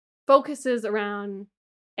focuses around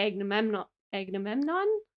Agamemnon. Agamemnon.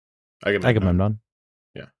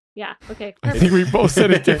 Yeah. Okay. I Perfect. think we both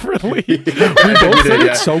said it differently. We both we said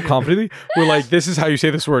did, it so confidently. We're like, this is how you say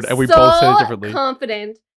this word, and we so both said it differently.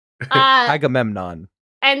 Confident. Agamemnon.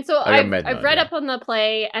 And so Agamemnon, I've read yeah. up on the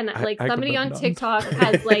play, and like somebody on Agamemnon. TikTok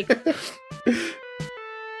has like.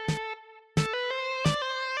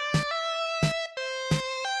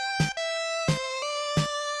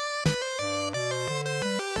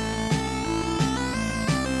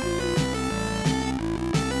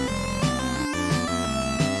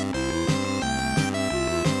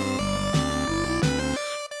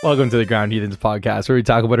 Welcome to the Ground Heathens podcast, where we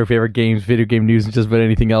talk about our favorite games, video game news, and just about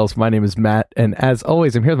anything else. My name is Matt, and as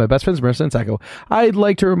always, I'm here with my best friends, Marissa and Sacco. I'd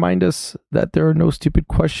like to remind us that there are no stupid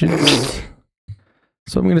questions.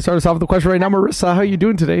 So I'm going to start us off with a question right now. Marissa, how are you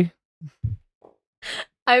doing today?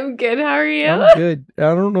 I'm good. How are you? I'm good.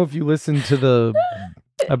 I don't know if you listened to the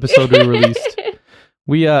episode we released.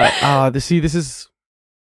 We this is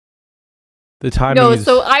the time. No,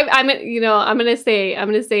 so I'm gonna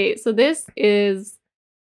say. So this is.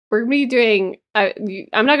 We're gonna be doing.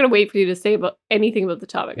 I'm not gonna wait for you to say about anything about the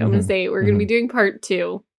topic. I'm gonna say we're gonna be doing part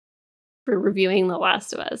 2 for reviewing The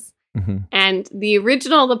Last of Us. And the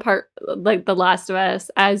original, The Last of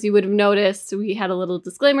Us, as you would have noticed, we had a little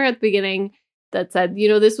disclaimer at the beginning that said,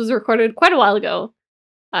 this was recorded quite a while ago.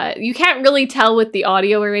 You can't really tell with the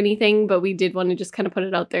audio or anything, but we did want to just kind of put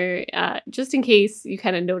it out there, just in case you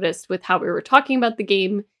kind of noticed with how we were talking about the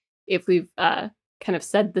game, if we've kind of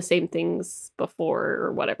said the same things before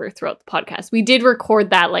or whatever throughout the podcast. We did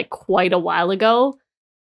record that like quite a while ago.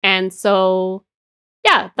 And so,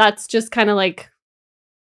 yeah, that's just kind of like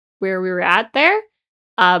where we were at there.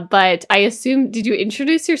 But I assume, did you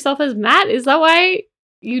introduce yourself as Matt? Is that why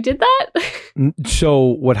you did that? So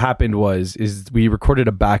what happened is we recorded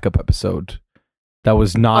a backup episode that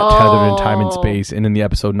was not tethered in time and space. And in the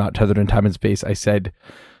episode Not Tethered in Time and Space, I said,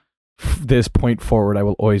 this point forward, I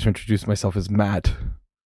will always introduce myself as Matt.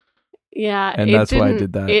 Yeah. And that's why I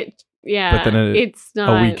did that. But then it's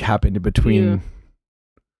not a week happened in between. you.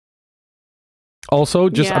 Also,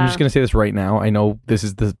 I'm just Yeah. going to say this right now. I know this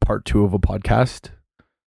is the part 2 of a podcast,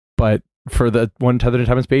 but for the one Tethered in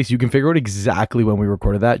Time and Space, you can figure out exactly when we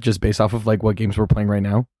recorded that just based off of like what games we're playing right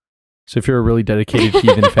now. So if you're a really dedicated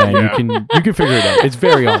Heathen fan, you can figure it out. It's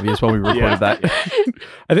very obvious when we recorded that.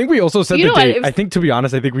 I think we also said the date. I think, to be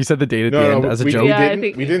honest, I think we said the date at the end as a joke.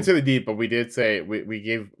 We didn't say the date, but we did say we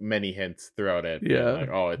gave many hints throughout it. Yeah.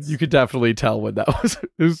 Like, you could definitely tell when that was.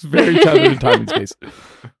 It was very tethered in time and space.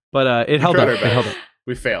 But it held up. It held up.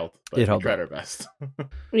 We failed, but we tried our best.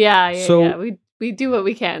 Yeah. We do what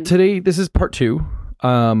we can. Today, this is part 2.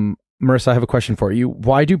 Marissa, I have a question for you.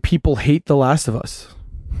 Why do people hate The Last of Us?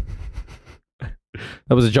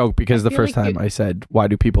 That was a joke because the first time I said, why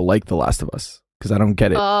do people like The Last of Us? Because I don't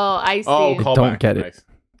get it. Oh, I see. Oh, I don't get it. Nice.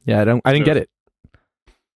 Yeah, I didn't get it.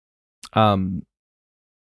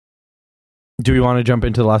 Do we want to jump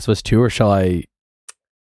into The Last of Us 2 or shall I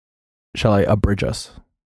abridge us?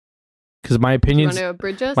 Because my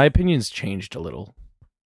opinions changed a little.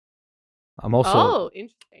 I'm also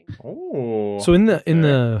interesting. So in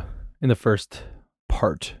the first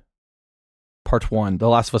part 1, The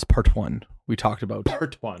Last of Us Part 1, we talked about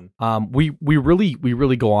part 1. We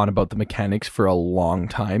really go on about the mechanics for a long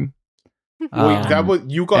time. You got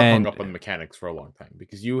hung up on the mechanics for a long time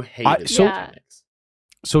because you hated the mechanics.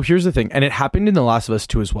 So here's the thing, and it happened in The Last of Us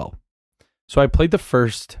 2 as well. So I played the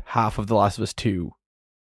first half of The Last of Us 2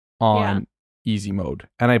 on easy mode,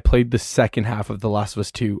 and I played the second half of The Last of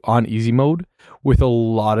Us 2 on easy mode with a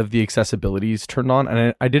lot of the accessibilities turned on,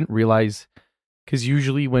 and I didn't realize, because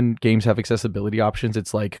usually when games have accessibility options,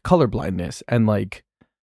 it's like color blindness and like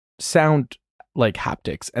sound, like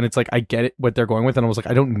haptics, and it's like I get it what they're going with, and I was like,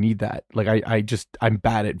 I don't need that. Like I'm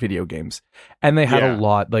bad at video games, and they had a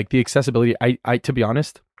lot, like the accessibility. I to be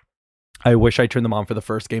honest, I wish I turned them on for the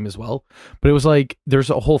first game as well, but it was like there's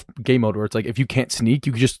a whole game mode where it's like if you can't sneak,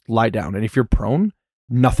 you can just lie down, and if you're prone,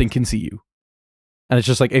 nothing can see you. And it's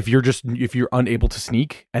just like if you're unable to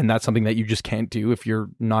sneak, and that's something that you just can't do if you're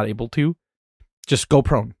not able to, just go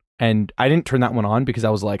prone. And I didn't turn that one on because I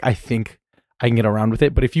was like, I think I can get around with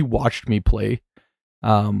it. But if you watched me play,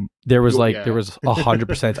 there was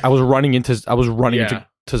 100%. I was running into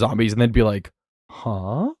zombies, and they'd be like,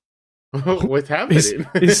 huh? What's happening?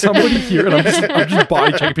 Is somebody here? And I'm just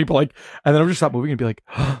body checking people, like, and then I'm just stop moving and be like,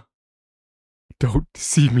 don't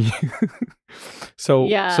see me.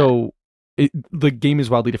 So the game is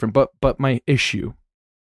wildly different. But my issue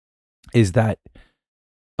is that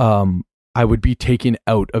I would be taken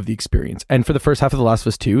out of the experience. And for the first half of The Last of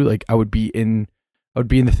Us 2, like I would be in I would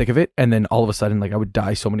be in the thick of it, and then all of a sudden, like I would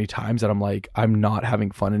die so many times that I'm like, I'm not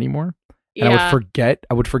having fun anymore, and I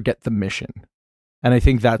would forget the mission. And I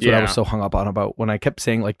think that's what I was so hung up on about when I kept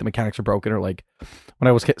saying like the mechanics are broken, or like when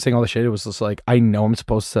I was saying all the shit. It was just like, I know I'm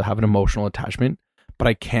supposed to have an emotional attachment, but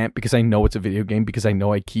I can't, because I know it's a video game, because I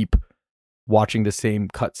know I keep watching the same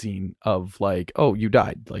cutscene of like, oh, you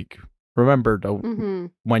died. Like, remember,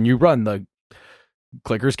 don't when you run, the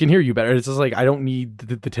clickers can hear you better. It's just like, I don't need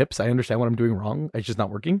the tips. I understand what I'm doing wrong. It's just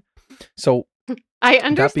not working. So I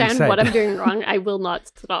understand what I'm doing wrong. I will not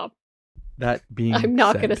stop. That being I'm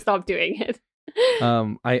not going to stop doing it.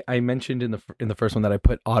 I mentioned in the first one that I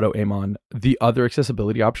put auto aim on. The other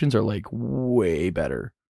accessibility options are like way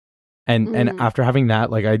better. And after having that,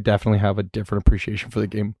 like, I definitely have a different appreciation for the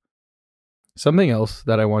game. Something else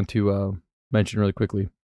that I want to mention really quickly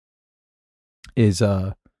is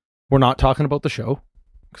we're not talking about the show,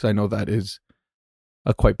 because I know that is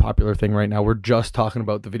a quite popular thing right now. We're just talking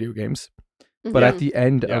about the video games. But at the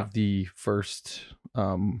end of the first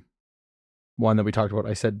one that we talked about,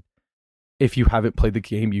 I said, if you haven't played the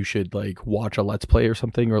game, you should like watch a Let's Play or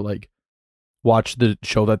something, or like watch the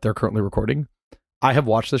show that they're currently recording. I have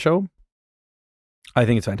watched the show. I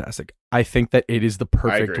think it's fantastic. I think that it is the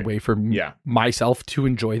perfect way for myself to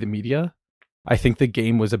enjoy the media. I think the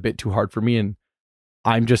game was a bit too hard for me, and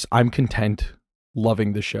I'm content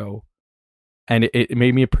loving the show. And it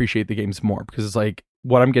made me appreciate the games more, because it's like,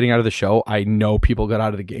 what I'm getting out of the show, I know people got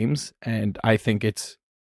out of the games, and I think it's,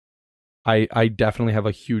 I definitely have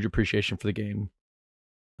a huge appreciation for the game.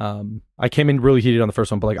 I came in really heated on the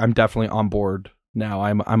first one, but like, I'm definitely on board now.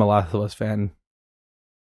 I'm a Last of Us fan.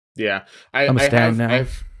 Yeah, I'm a stan now.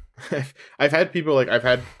 I've had people, like, I've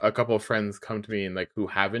had a couple of friends come to me and like who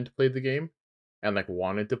haven't played the game and like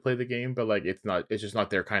wanted to play the game, but like it's just not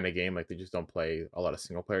their kind of game. Like, they just don't play a lot of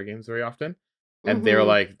single player games very often, and they're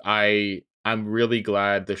like, I'm really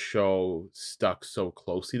glad the show stuck so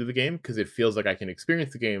closely to the game, because it feels like I can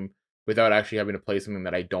experience the game without actually having to play something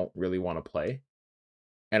that I don't really want to play.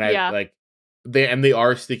 And they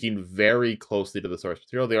are sticking very closely to the source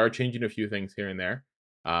material. They are changing a few things here and there.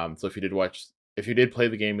 So if you did play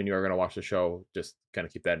the game and you are going to watch the show, just kind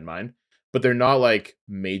of keep that in mind. But they're not like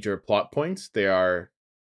major plot points. They are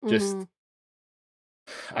just,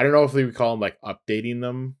 I don't know if we would call them like updating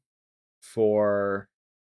them for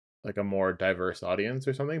like a more diverse audience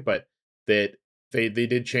or something, but that they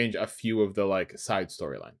did change a few of the like side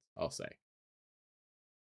storylines, I'll say.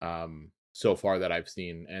 So far that I've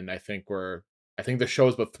seen, and I think the show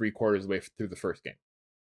is about 3/4 of the way through the first game.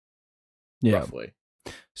 Yeah. Roughly.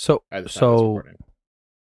 So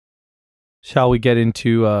shall we get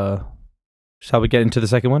into the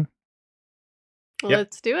second one? Yep.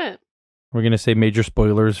 Let's do it. We're going to say major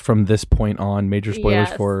spoilers from this point on. Major spoilers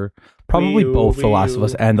for probably both The Last of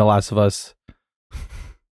Us and The Last of Us.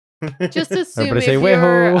 Just assume if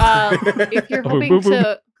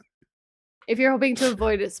you're hoping to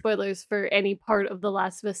avoid spoilers for any part of The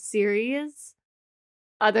Last of Us series,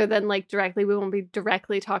 other than like directly, we won't be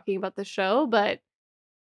directly talking about the show, but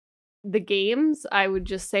the games, I would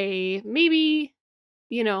just say maybe,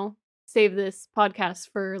 save this podcast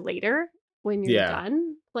for later when you're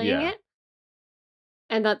done playing it.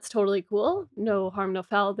 And that's totally cool. No harm, no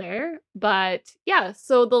foul there. But yeah,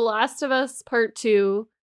 so The Last of Us Part 2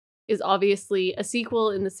 is obviously a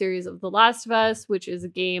sequel in the series of The Last of Us, which is a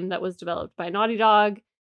game that was developed by Naughty Dog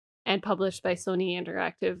and published by Sony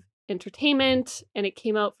Interactive Entertainment. And it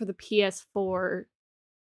came out for the PS4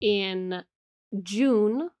 in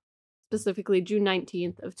June, specifically June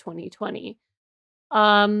 19th of 2020.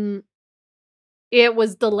 It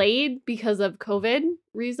was delayed because of COVID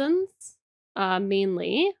reasons,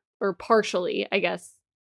 mainly, or partially, I guess.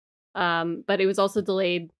 But it was also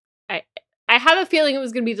delayed. I have a feeling it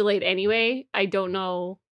was going to be delayed anyway. I don't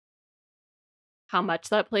know how much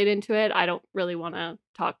that played into it. I don't really want to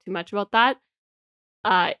talk too much about that.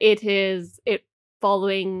 It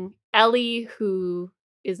following Ellie, who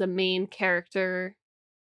is a main character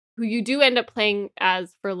who you do end up playing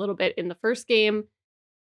as for a little bit in the first game,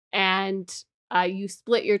 and you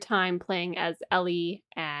split your time playing as Ellie,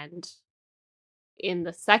 and in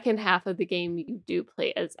the second half of the game you do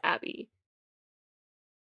play as Abby.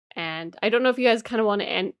 And I don't know if you guys kind of want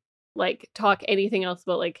to talk anything else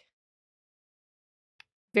about like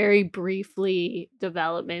very briefly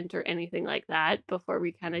development or anything like that before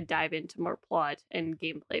we kind of dive into more plot and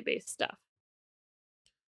gameplay based stuff.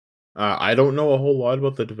 I don't know a whole lot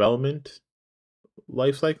about the development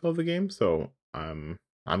life cycle of the game, so I'm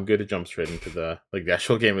good to jump straight into the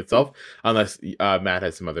actual game itself, unless Matt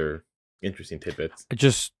has some other interesting tidbits.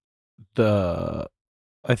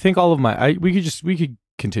 I think all of we could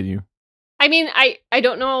continue. I mean, I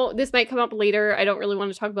don't know. This might come up later. I don't really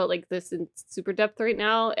want to talk about like this in super depth right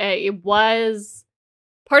now. It was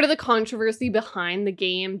part of the controversy behind the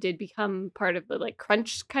game did become part of the like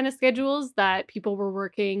crunch kind of schedules that people were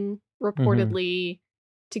working reportedly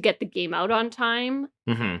to get the game out on time.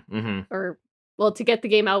 Or, well, to get the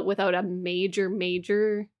game out without a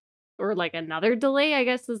major or like another delay, I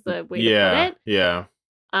guess is the way to put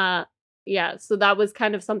it. Yeah, so that was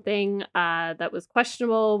kind of something that was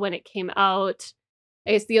questionable when it came out.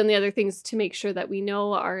 I guess the only other things to make sure that we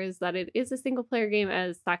know is that it is a single player game,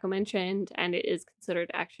 as Sacco mentioned, and it is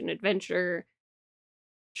considered action adventure,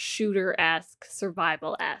 shooter-esque,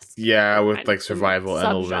 survival-esque. Yeah, with like survival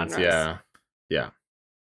elements. Yeah.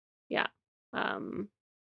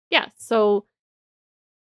 So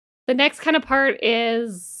the next kind of part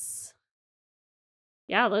is,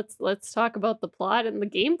 let's talk about the plot and the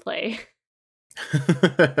gameplay.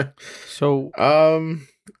 So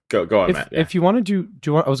go on, Matt. If you want to do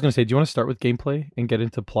you want, I was going to say, do you want to start with gameplay and get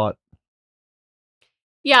into plot?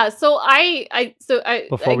 Yeah, so I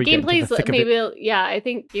Before we gameplay's get into the thick of maybe I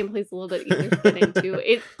think gameplay's a little bit easier to get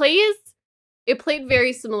into. It played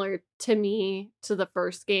very similar to me to the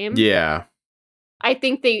first game. Yeah. I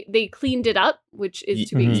think they cleaned it up, which is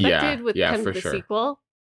to be expected with kind of the sequel.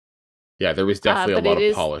 Yeah, there was definitely a lot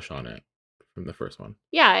of polish on it from the first one.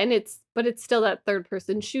 Yeah, and it's still that third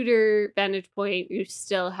person shooter vantage point. You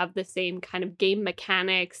still have the same kind of game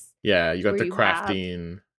mechanics. Yeah, you got the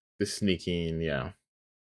crafting, the sneaking, yeah.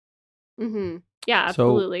 Yeah,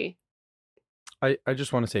 absolutely. So, I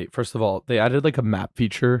just want to say, first of all, they added like a map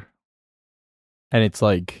feature, and it's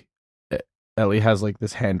like Ellie has like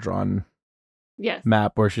this hand drawn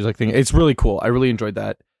map where she's like thinking, it's really cool. I really enjoyed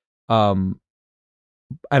that.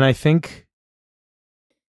 And I think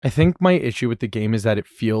my issue with the game is that it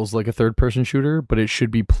feels like a third person shooter, but it should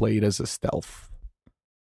be played as a stealth.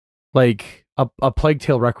 Like a Plague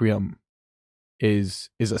Tale Requiem is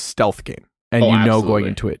a stealth game, and going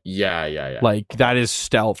into it. Yeah. Like that is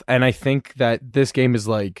stealth. And I think that this game is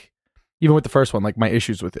like, even with the first one, like my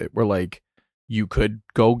issues with it were like, you could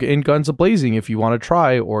go in guns a-blazing if you want to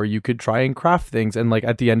try, or you could try and craft things. And like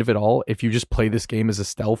at the end of it all, if you just play this game as a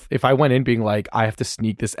stealth, if I went in being like, I have to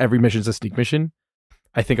sneak this, every mission's a sneak mission,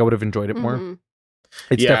 I think I would have enjoyed it more.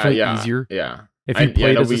 It's definitely easier. Yeah. If you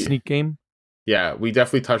played as a sneak game. Yeah, we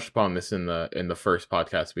definitely touched upon this in the first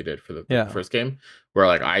podcast we did for the first game, where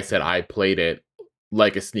like I said I played it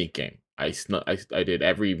like a sneak game. I did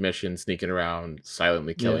every mission sneaking around,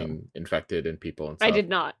 silently killing infected and people and stuff. I did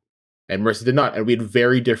not. And Marissa did not, and we had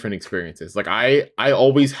very different experiences. Like I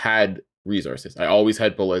always had resources. I always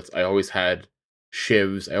had bullets. I always had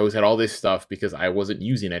shivs. I always had all this stuff because I wasn't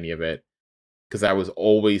using any of it because I was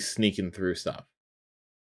always sneaking through stuff.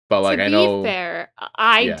 But like, to be fair,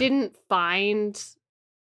 I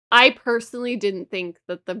personally didn't think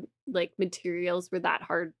that the like materials were that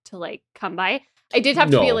hard to like come by. I did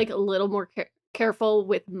have to be like a little more careful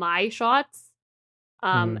with my shots.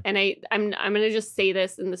 And I'm gonna just say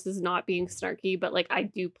this, and this is not being snarky, but like I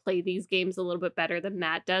do play these games a little bit better than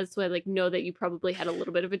Matt does, so I like know that you probably had a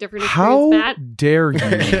little bit of a different experience. Matt, how dare you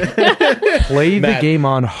play the game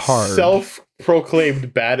on hard?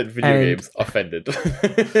 Self-proclaimed bad at video games, offended.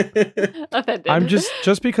 Offended. I'm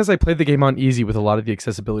just because I played the game on easy with a lot of the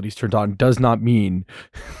accessibilities turned on does not mean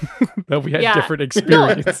that we had different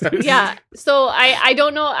experiences. No. Yeah. So I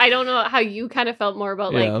don't know how you kind of felt more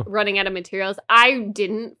about like running out of materials. I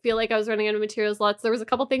didn't feel like I was running out of materials lots. There was a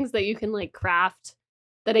couple things that you can like craft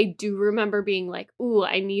that I do remember being like, ooh,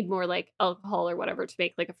 I need more like alcohol or whatever to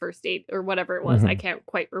make like a first aid or whatever it was. I can't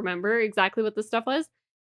quite remember exactly what the stuff was.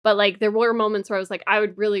 But like there were moments where I was like, I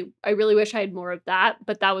really wish I had more of that.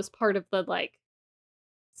 But that was part of the like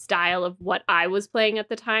style of what I was playing at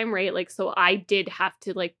the time, right? Like, so I did have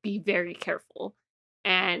to like be very careful.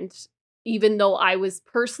 And even though I was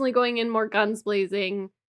personally going in more guns blazing,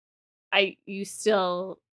 I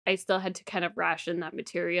still had to kind of ration that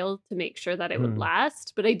material to make sure that it would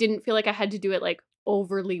last. But I didn't feel like I had to do it like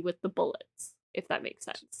overly with the bullets, if that makes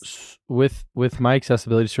sense. With my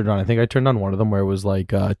accessibility turned on, I think I turned on one of them where it was like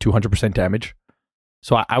 200% damage.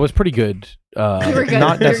 So I was pretty good. Good.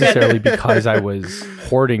 Not necessarily because I was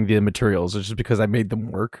hoarding the materials, it's just because I made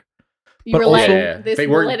them work. You were like, this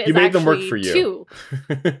bullet is you made them work for you. Two.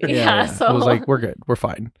 Yeah, so it was like, we're good, we're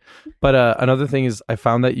fine. But another thing is, I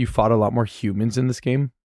found that you fought a lot more humans in this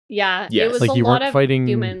game. Yeah, yes. It was like a you lot weren't of fighting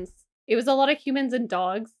humans. It was a lot of humans and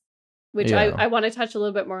dogs, which I want to touch a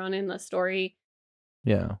little bit more on in the story.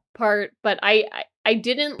 Part, but I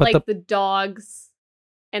didn't like the dogs,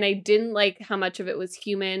 and I didn't like how much of it was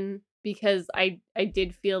human, because I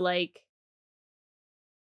did feel like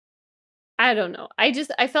I don't know. I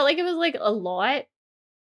felt like it was like a lot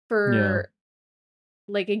for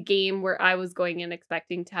like a game where I was going in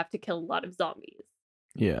expecting to have to kill a lot of zombies.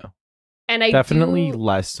 Yeah. And I definitely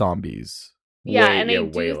less zombies. Yeah, I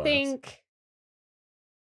do think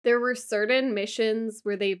there were certain missions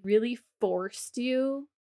where they really forced you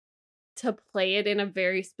to play it in a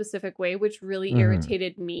very specific way, which really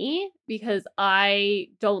irritated me because I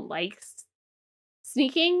don't like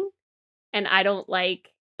sneaking, and I don't like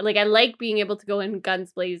I like being able to go in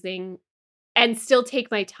guns blazing and still take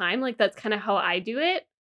my time. Like, that's kind of how I do it.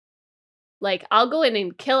 Like, I'll go in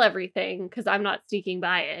and kill everything because I'm not sneaking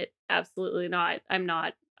by it. Absolutely not. I'm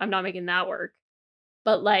not making that work.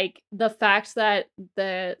 But like the fact that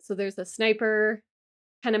so there's a sniper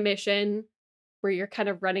kind of mission where you're kind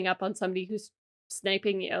of running up on somebody who's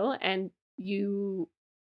sniping you, and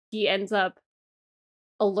he ends up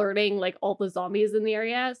alerting like all the zombies in the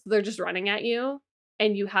area, so they're just running at you,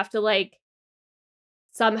 and you have to like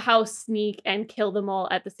somehow sneak and kill them all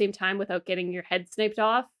at the same time without getting your head sniped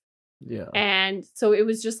off. Yeah. And so it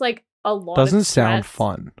was just like a lot. Doesn't sound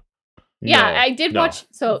fun. Yeah, I did watch.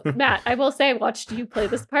 So, Matt, I will say I watched you play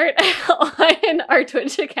this part on our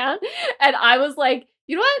Twitch account, and I was like,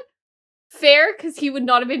 you know what? Fair, because he would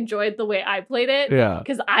not have enjoyed the way I played it. Yeah.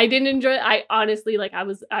 Because I didn't enjoy it. I honestly, like, I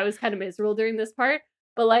was kind of miserable during this part,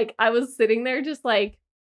 but like, I was sitting there just like,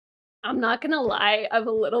 I'm not gonna lie, I'm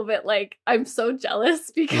a little bit like, I'm so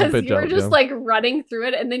jealous because you were just like running through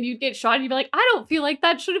it, and then you'd get shot and you'd be like, I don't feel like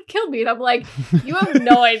that should have killed me. And I'm like, you have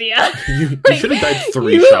no idea. You should have died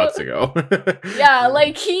 3 shots ago. Yeah,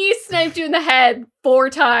 like he sniped you in the head 4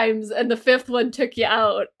 times and the 5th one took you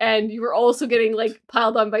out, and you were also getting like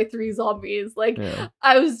piled on by 3 zombies. Like,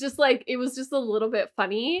 I was just like, it was just a little bit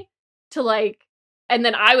funny to like. And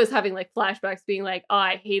then I was having like flashbacks being like, oh,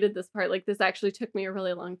 I hated this part. Like, this actually took me a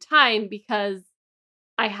really long time because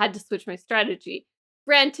I had to switch my strategy.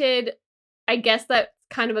 Granted, I guess that's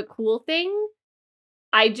kind of a cool thing.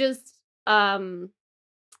 I just I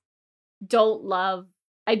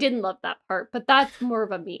didn't love that part, but that's more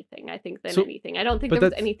of a me thing, I think, than anything. I don't think there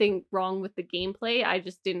was anything wrong with the gameplay. I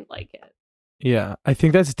just didn't like it. Yeah, I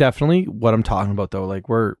think that's definitely what I'm talking about though. Like,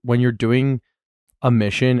 when you're doing a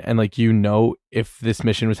mission and like, you know, if this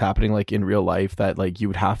mission was happening like in real life, that like you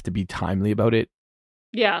would have to be timely about it.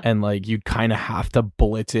 Yeah. And like, you'd kind of have to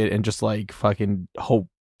blitz it and just like fucking hope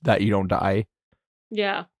that you don't die.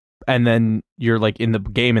 Yeah. And then you're like in the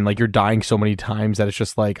game and like you're dying so many times that it's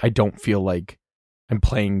just like, I don't feel like I'm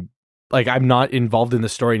playing, like I'm not involved in the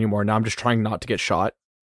story anymore. Now I'm just trying not to get shot.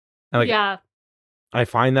 And like, yeah. I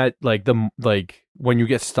find that like when you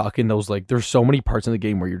get stuck in those, like, there's so many parts in the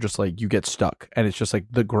game where you're just like, you get stuck and it's just like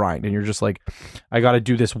the grind, and you're just like, I got to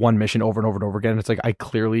do this one mission over and over and over again. And it's like, I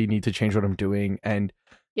clearly need to change what I'm doing. And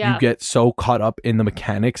you get so caught up in the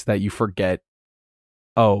mechanics that you forget,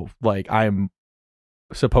 oh, like I'm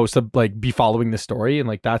supposed to like be following the story. And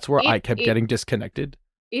like, that's where I kept getting disconnected.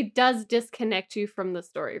 It does disconnect you from the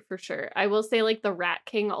story for sure. I will say like the Rat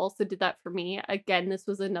King also did that for me. Again, this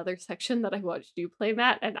was another section that I watched you play,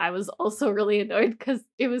 Matt, and I was also really annoyed because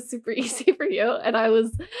it was super easy for you. And I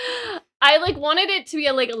like wanted it to be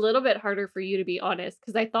a little bit harder for you, to be honest,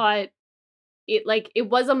 because I thought it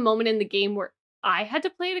was a moment in the game where I had to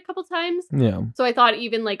play it a couple times. Yeah. So I thought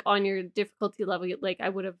even like on your difficulty level, like I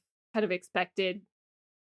would have kind of expected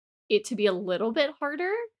it to be a little bit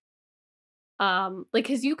harder. Like,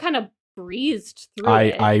 cause you kind of breezed through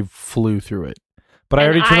it. I flew through it, but I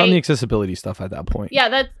already turned on the accessibility stuff at that point.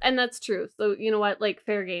 Yeah, that's true. So you know what, like,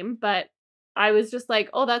 fair game. But I was just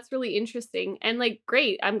like, oh, that's really interesting, and like,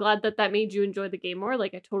 great. I'm glad that made you enjoy the game more.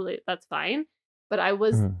 Like, that's fine. But I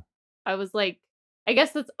was like, I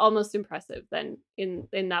guess that's almost impressive then in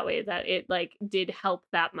that way, that it like did help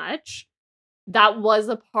that much. That was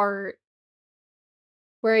a part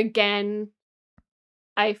where, again,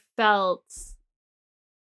 I felt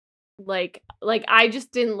like I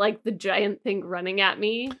just didn't like the giant thing running at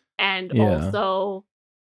me, and also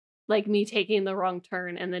like me taking the wrong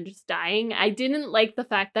turn and then just dying. I didn't like the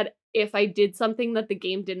fact that if I did something that the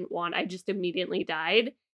game didn't want, I just immediately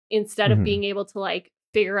died instead of being able to like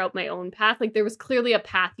figure out my own path. Like, there was clearly a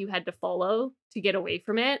path you had to follow to get away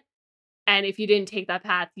from it, and if you didn't take that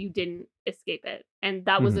path, you didn't escape it, and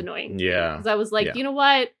that was annoying. Yeah, because I was like, you know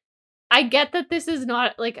what, I get that this is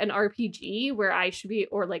not like an RPG where I should be,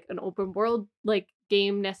 or like an open world like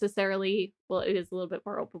game necessarily. Well, it is a little bit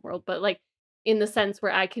more open world, but like in the sense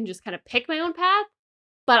where I can just kind of pick my own path.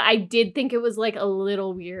 But I did think it was like a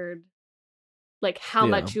little weird, like how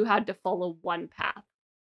much you had to follow one path,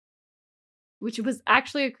 which was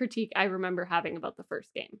actually a critique I remember having about the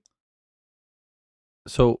first game.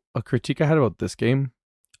 So a critique I had about this game,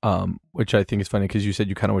 which I think is funny because you said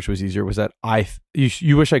you kind of wish it was easier. Was that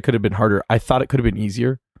you wish I could have been harder? I thought it could have been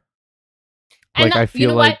easier. And I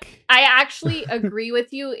feel like I actually agree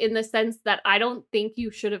with you in the sense that I don't think you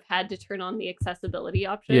should have had to turn on the accessibility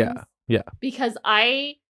options. Yeah. Because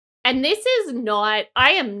I am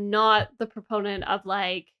not the proponent of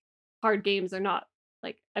like hard games or not.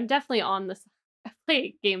 Like I'm definitely on this. I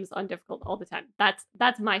play games on difficult all the time. That's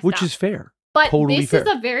my style. Which is fair. But totally this fair.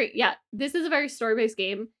 This is a very story-based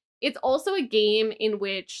game. It's also a game in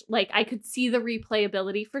which like I could see the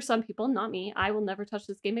replayability for some people, not me. I will never touch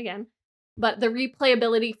this game again. But the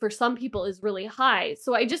replayability for some people is really high.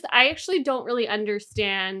 So I actually don't really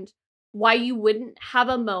understand why you wouldn't have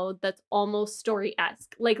a mode that's almost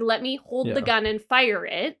story-esque. Like, let me hold the gun and fire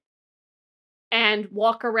it and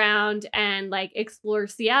walk around and, like, explore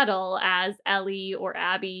Seattle as Ellie or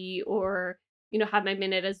Abby or, you know, have my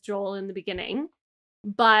minute as Joel in the beginning.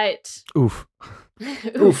 But... Oof.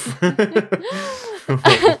 Oof.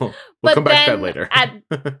 We'll come back to that later.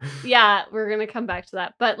 Yeah, we're gonna come back to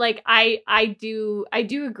that. But like I do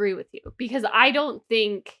agree with you because I don't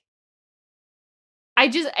think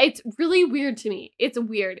it's really weird to me. It's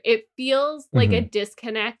weird. It feels like a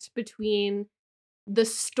disconnect between the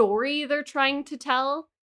story they're trying to tell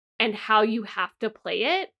and how you have to play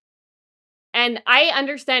it. And I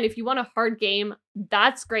understand if you want a hard game,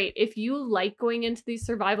 that's great. If you like going into these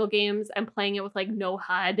survival games and playing it with like no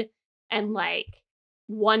HUD and like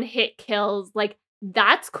one hit kills, like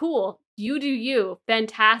that's cool. You do you.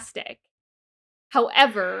 Fantastic.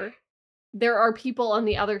 However, there are people on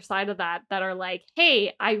the other side of that are like,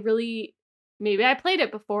 hey, maybe I played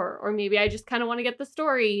it before, or maybe I just kind of want to get the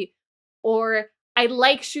story, or I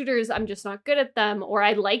like shooters, I'm just not good at them, or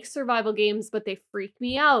I like survival games, but they freak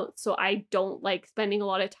me out, so I don't like spending a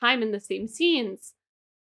lot of time in the same scenes.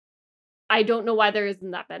 I don't know why there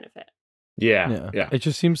isn't that benefit. Yeah. It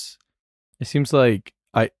just seems like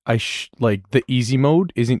like the easy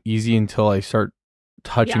mode isn't easy until I start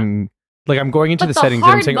touching. Like I'm going into the settings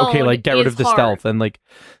and I'm saying, okay, like get rid of the stealth and like,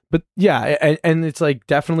 but yeah, and it's like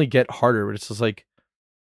definitely get harder. But it's just like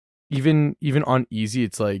even on easy,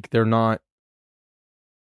 it's like they're not.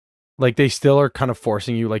 Like they still are kind of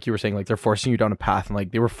forcing you, like you were saying, like they're forcing you down a path, and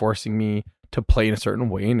like they were forcing me to play in a certain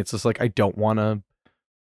way, and it's just like I don't want to.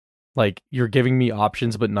 Like you're giving me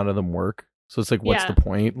options, but none of them work. So it's like, what's the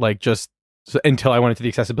point? Like just until I went into the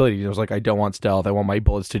accessibility, I was like, I don't want stealth. I want my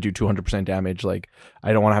bullets to do 200% damage. Like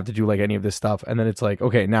I don't want to have to do like any of this stuff. And then it's like,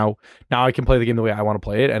 okay, now I can play the game the way I want to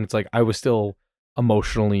play it. And it's like I was still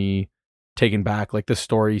emotionally taken back. Like the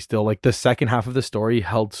story still, like the second half of the story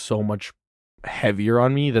held so much heavier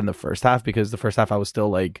on me than the first half, because the first half I was still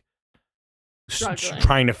like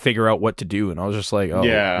trying to figure out what to do, and I was just like, oh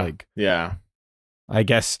yeah, I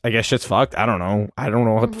guess shit's fucked. I don't know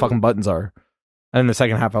what the fucking buttons are. And in the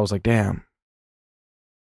second half I was like, damn,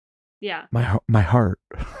 my heart.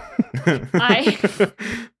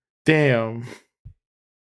 Damn.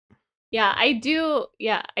 I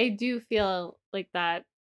do feel like that.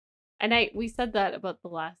 And we said that about the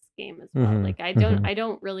last game as well. Like I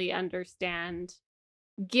don't really understand,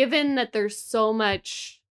 given that there's so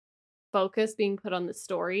much focus being put on the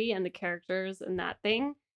story and the characters and that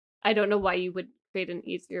thing. I don't know why you would create an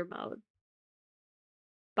easier mode.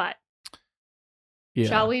 But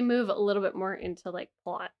shall we move a little bit more into like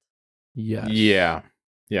plot? Yes.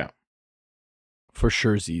 Yeah. For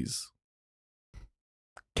sure, Z's.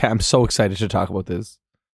 Okay, I'm so excited to talk about this.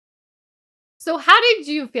 So how did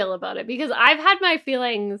you feel about it? Because I've had my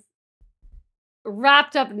feelings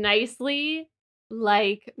wrapped up nicely,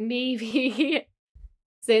 like maybe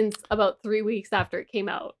since about 3 weeks after it came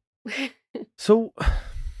out. So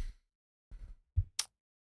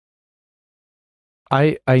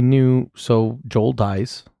I knew, so Joel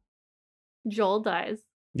dies.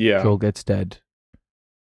 Yeah. Joel gets dead.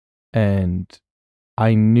 And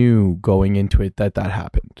I knew going into it that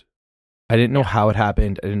happened. I didn't know how it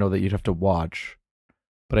happened. I didn't know that you'd have to watch,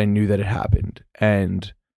 but I knew that it happened.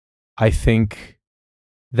 And I think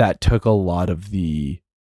that took a lot of the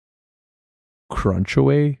crunch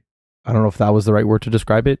away. I don't know if that was the right word to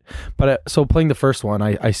describe it. But so playing the first one,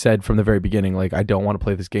 I said from the very beginning, like, I don't want to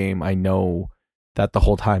play this game. I know that the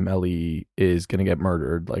whole time Ellie is going to get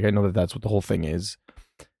murdered. Like, I know that that's what the whole thing is.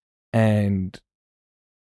 And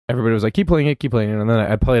everybody was like, keep playing it. And then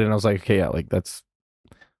I played it and I was like, okay, yeah, like that's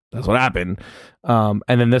what happened. And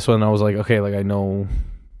then this one, I was like, okay, like I know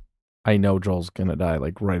Joel's gonna die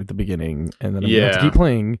like right at the beginning, and then I'm gonna have to keep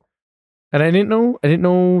playing. And I didn't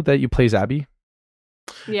know that you play Abby.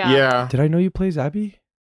 Yeah. Did I know you play Abby?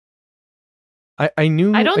 I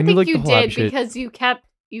knew. I don't think like, you did because you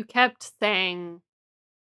kept saying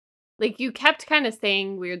Like, you kept kind of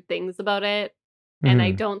saying weird things about it, and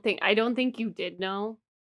I Mhm. don't think you did know.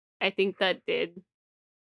 I think that did.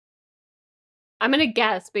 I'm gonna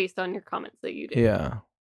guess based on your comments that you did. Yeah.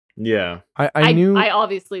 Yeah. I knew. I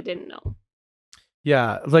obviously didn't know.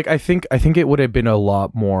 Yeah, like I think it would have been a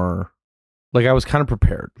lot more. Like I was kind of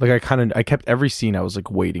prepared. Like I kept every scene I was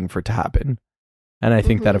like waiting for it to happen, and I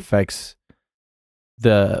think that Mhm. affects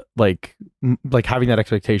the like having that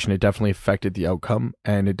expectation. It definitely affected the outcome,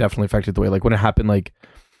 and it definitely affected the way like when it happened. Like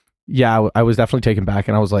yeah, I was definitely taken back,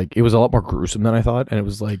 and I was like, it was a lot more gruesome than I thought, and it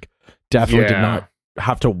was like definitely did not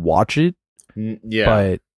have to watch it.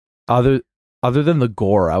 Yeah. But other than the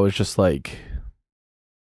gore, I was just like,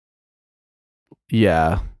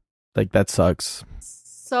 yeah, like that sucks.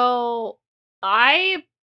 So I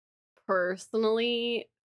personally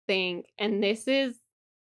think, and this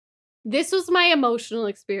was my emotional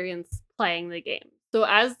experience playing the game. So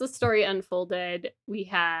as the story unfolded, we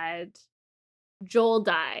had Joel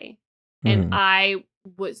die, and Mhm. I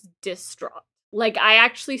was distraught. Like, I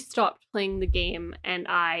actually stopped playing the game, and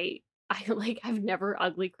I like, I've never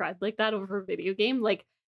ugly cried like that over a video game. Like,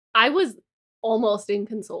 I was almost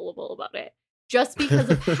inconsolable about it just because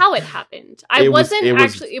of how it happened. I wasn't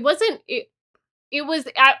actually, it wasn't, it was,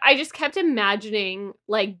 I just kept imagining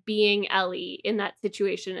like being Ellie in that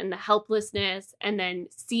situation and the helplessness, and then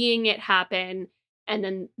seeing it happen, and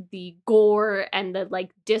then the gore and the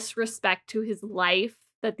like disrespect to his life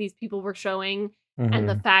that these people were showing, and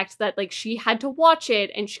the Mhm. fact that like she had to watch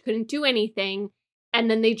it and she couldn't do anything, and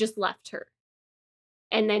then they just left her.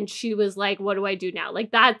 And then she was like, what do I do now?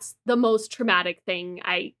 Like, that's the most traumatic thing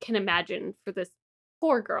I can imagine for this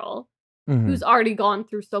poor girl Mhm. who's already gone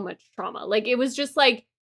through so much trauma. Like, it was just like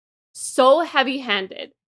so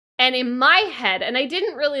heavy-handed. And in my head, and I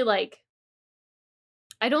didn't really like,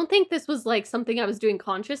 I don't think this was like something I was doing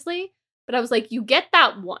consciously, but I was like, you get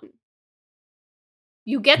that one.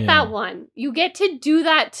 You get Yeah. that one. You get to do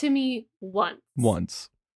that to me once.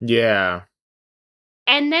 Yeah.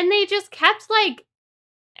 And then they just kept like,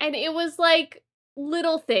 and it was like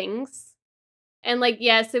little things. And like,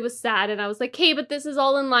 yes, it was sad. And I was like, hey, but this is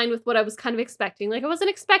all in line with what I was kind of expecting. Like, I wasn't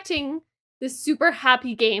expecting this super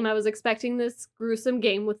happy game. I was expecting this gruesome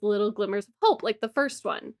game with little glimmers of hope, like the first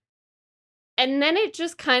one. And then it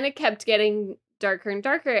just kind of kept getting darker and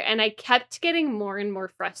darker. And I kept getting more and more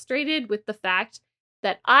frustrated with the fact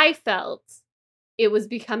that I felt it was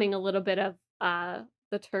becoming a little bit of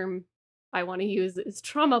the term I want to use is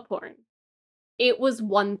trauma porn. It was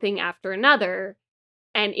one thing after another.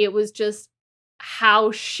 And it was just,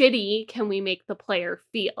 how shitty can we make the player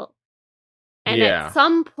feel? And at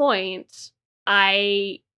some point,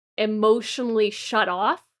 I emotionally shut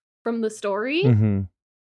off from the story. Mhm.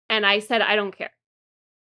 And I said, I don't care.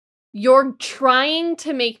 You're trying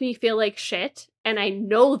to make me feel like shit. And I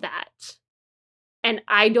know that. And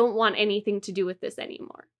I don't want anything to do with this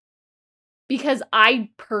anymore. Because I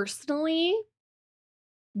personally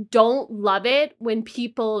don't love it when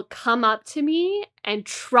people come up to me and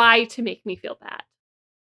try to make me feel bad.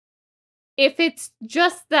 If it's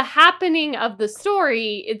just the happening of the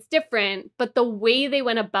story, it's different, but the way they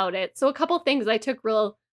went about it. So a couple things I took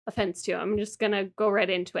real offense to. I'm just going to go right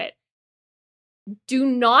into it. Do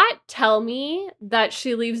not tell me that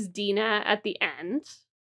she leaves Dina at the end.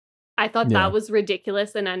 I thought that was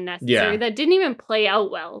ridiculous and unnecessary. Yeah. That didn't even play out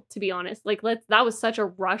well, to be honest. Like, that was such a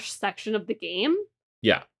rush section of the game.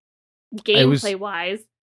 Yeah. Gameplay wise.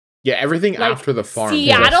 Yeah, everything like, after the farm.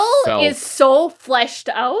 Seattle is so fleshed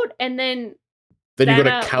out, and then you go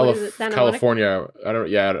to California. I don't.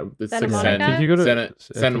 Yeah, it's Santa like Monica? Did you go to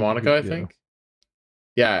Santa Monica? I think.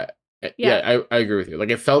 Yeah. I agree with you. Like,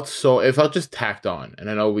 it felt just tacked on, and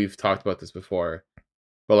I know we've talked about this before,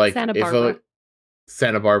 but like Santa Barbara.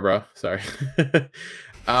 Santa Barbara. Sorry.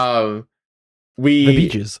 The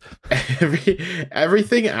beaches.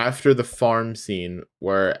 Everything after the farm scene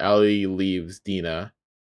where Ellie leaves Dina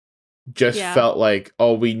just felt like,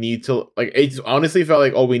 oh, we need to, like, it honestly felt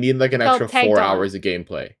like, oh, we need like an extra 4 hours of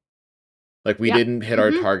gameplay. Like, we didn't hit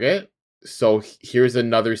our target, so here's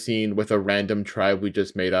another scene with a random tribe we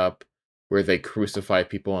just made up where they crucify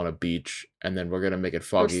people on a beach, and then we're gonna make it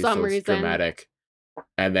foggy so it's dramatic,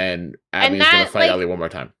 and then Abby's gonna fight Ellie one more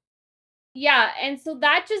time. Yeah, and so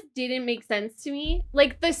that just didn't make sense to me.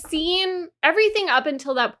 Like, the scene, everything up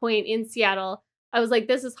until that point in Seattle, I was like,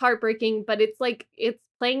 this is heartbreaking, but it's like, it's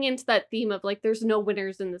playing into that theme of like, there's no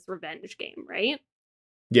winners in this revenge game, right?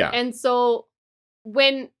 Yeah. And so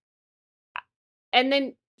and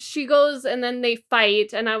then she goes and then they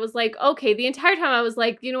fight, and I was like, okay, the entire time I was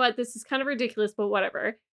like, you know what, this is kind of ridiculous, but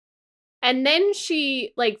whatever. And then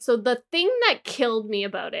she, like, so the thing that killed me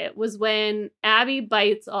about it was when Abby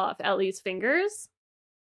bites off Ellie's fingers.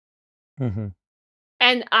 Mm-hmm.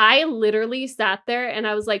 And I literally sat there and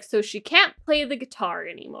I was like, so she can't play the guitar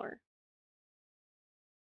anymore.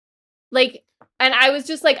 Like, and I was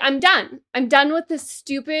just like, I'm done. I'm done with this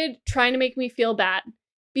stupid trying to make me feel bad.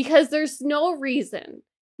 Because there's no reason.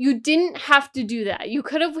 You didn't have to do that. You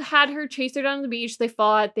could have had her chase her down to the beach. They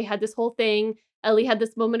fought. They had this whole thing. Ellie had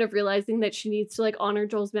this moment of realizing that she needs to like honor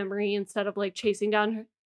Joel's memory instead of like chasing down her,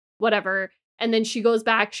 whatever. And then she goes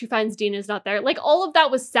back. She finds Dina's not there. Like all of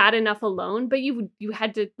that was sad enough alone, but you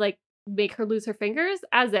had to like make her lose her fingers.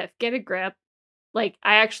 As if, get a grip. Like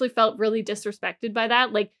I actually felt really disrespected by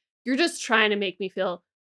that. Like you're just trying to make me feel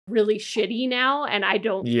really shitty now, and I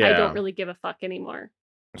don't really give a fuck anymore.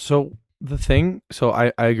 So the thing,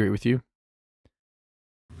 I agree with you,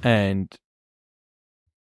 and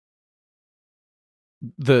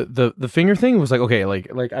the finger thing was like, okay, like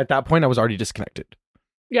at that point I was already disconnected.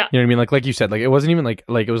 Yeah, you know what I mean. Like you said, like it wasn't even like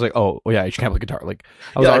it was like, oh yeah, you can't play guitar. Like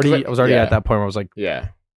I was already at that point where I was like, yeah,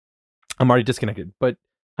 I'm already disconnected. But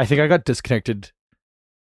I think I got disconnected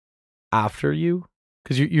after you,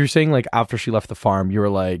 because you're saying like after she left the farm, you were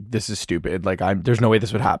like, this is stupid. Like there's no way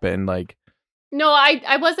this would happen. Like. No,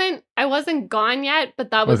 I wasn't gone yet,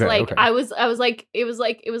 but that was okay. I was like it was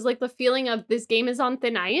like the feeling of this game is on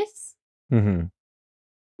thin ice. Mm-hmm.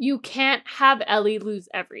 You can't have Ellie lose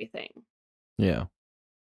everything. Yeah.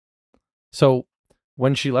 So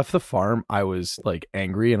when she left the farm, I was like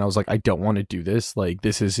angry, and I was like, I don't want to do this. Like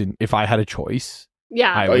this isn't. If I had a choice,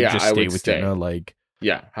 I would just stay with Dina. Like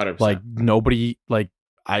 100%. Like nobody. Like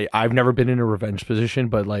I've never been in a revenge position,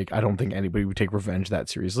 but like I don't think anybody would take revenge that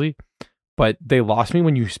seriously. But they lost me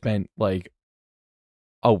when you spent like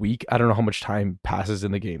a week. I don't know how much time passes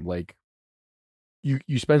in the game. Like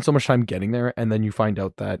you spend so much time getting there, and then you find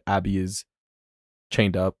out that Abby is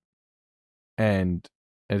chained up, and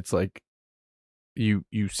it's like you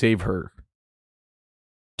save her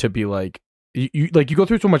to be like you go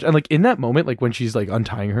through so much, and like in that moment, like when she's like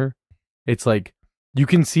untying her, it's like you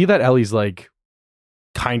can see that Ellie's like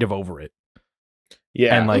kind of over it.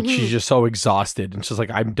 Yeah. And like she's just so exhausted, and she's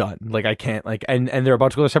like, I'm done. Like I can't like and they're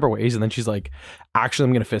about to go their separate ways, and then she's like, actually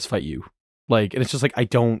I'm gonna fist fight you. Like, and it's just like I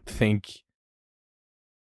don't think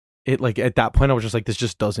it, like at that point I was just like, this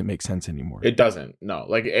just doesn't make sense anymore. It doesn't. No.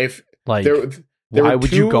 Like if like why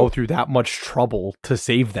would you go through that much trouble to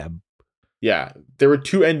save them? Yeah. There were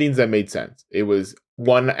two endings that made sense. It was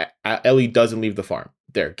one, Ellie doesn't leave the farm.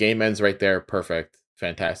 There, game ends right there. Perfect.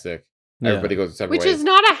 Fantastic. Everybody goes separate ways. Which is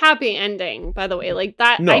not a happy ending, by the way. Like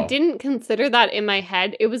that, no. I didn't consider that in my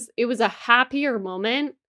head. It was a happier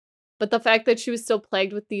moment, but the fact that she was still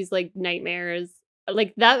plagued with these like nightmares,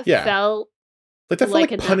 like that felt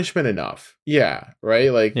like punishment enough. Yeah,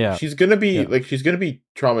 right. Like she's gonna be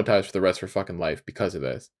traumatized for the rest of her fucking life because of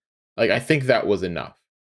this. Like I think that was enough.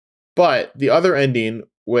 But the other ending,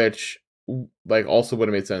 which like also would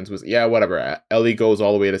have made sense, was whatever. Ellie goes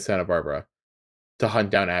all the way to Santa Barbara to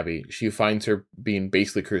hunt down Abby. She finds her being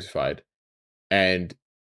basically crucified and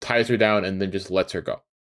ties her down and then just lets her go.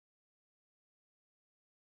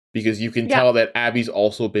 Because you can tell that Abby's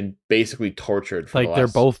also been basically tortured for like they're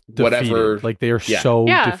both defeated. Whatever. Like they are so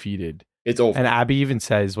defeated. It's over. And Abby even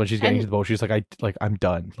says when she's getting to the boat, she's like, I'm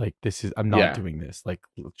done. Like I'm not doing this. Like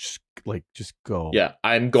just go. Yeah,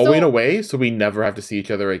 I'm going away so we never have to see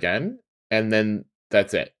each other again. And then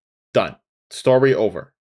that's it. Done. Story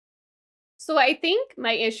over. So I think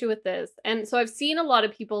my issue with this, and so I've seen a lot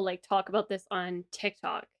of people like talk about this on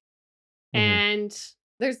TikTok, and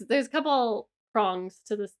there's a couple prongs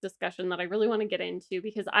to this discussion that I really want to get into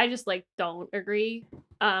because I just like don't agree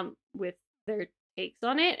with their takes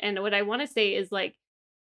on it. And what I want to say is like,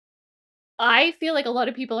 I feel like a lot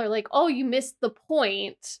of people are like, oh, you missed the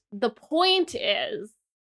point. The point is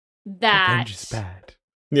that revenge is bad.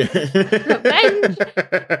 Yeah. Revenge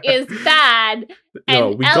is bad.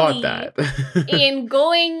 No, we Ellie, got that. in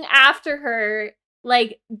going after her,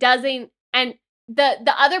 like, doesn't. And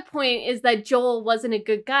the other point is that Joel wasn't a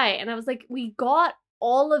good guy. And I was like, we got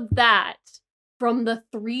all of that from the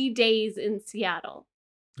 3 days in Seattle.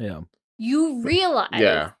 Yeah. You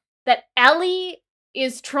realize that Ellie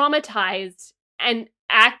is traumatized and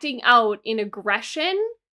acting out in aggression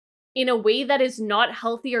in a way that is not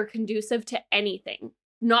healthy or conducive to anything.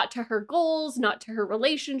 Not to her goals, not to her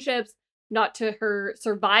relationships, not to her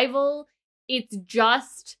survival. It's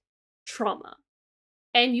just trauma.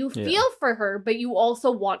 And you feel for her, but you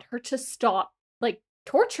also want her to stop, like,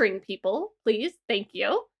 torturing people. Please, thank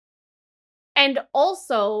you. And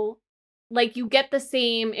also, like, you get the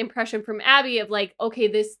same impression from Abby of, like, okay,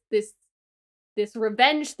 this this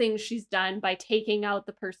revenge thing she's done by taking out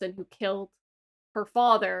the person who killed her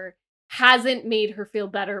father hasn't made her feel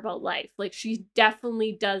better about life. Like, she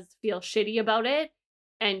definitely does feel shitty about it,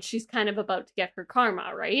 and she's kind of about to get her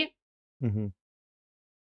karma, right? Mm-hmm.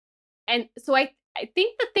 And so I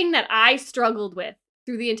think the thing that I struggled with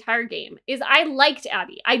through the entire game is I liked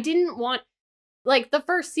Abby. I didn't want, like, the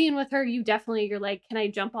first scene with her, you're like, can I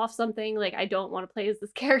jump off something? Like, I don't want to play as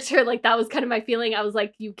this character. Like, that was kind of my feeling. I was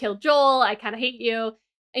like, you killed Joel. I kind of hate you.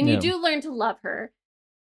 And you do learn to love her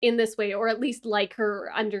in this way, or at least like her,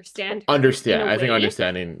 or understand her. I think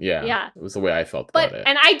understanding, it was the way I felt about it.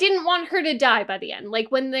 And I didn't want her to die by the end. Like,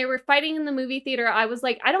 when they were fighting in the movie theater, I was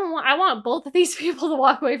like, I want both of these people to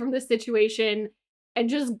walk away from this situation and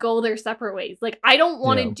just go their separate ways. Like, I don't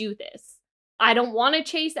want to do this. I don't want to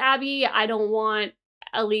chase Abby. I don't want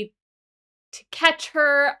Ellie to catch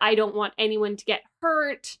her. I don't want anyone to get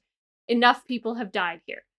hurt. Enough people have died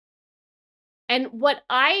here. And what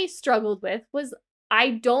I struggled with was,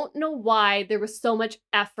 I don't know why there was so much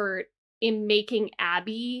effort in making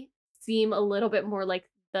Abby seem a little bit more like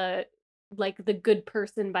the good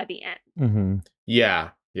person by the end. Mm-hmm.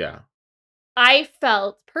 Yeah. I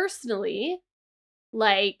felt personally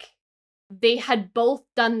like they had both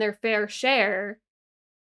done their fair share,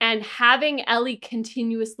 and having Ellie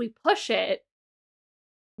continuously push it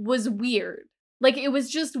was weird. Like, it was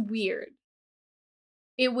just weird.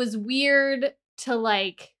 It was weird to,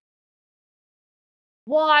 like,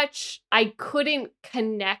 watch. I couldn't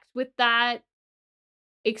connect with that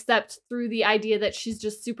except through the idea that she's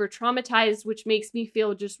just super traumatized, which makes me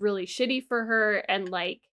feel just really shitty for her, and,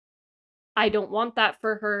 like, I don't want that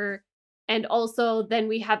for her. And also then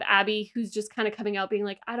we have Abby, who's just kind of coming out being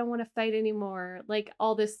like, I don't want to fight anymore, like,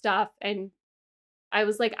 all this stuff. And I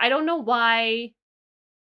was like, I don't know why.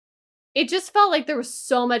 It just felt like there was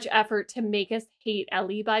so much effort to make us hate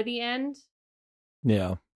Ellie by the end.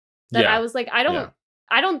 Yeah. That I was like, I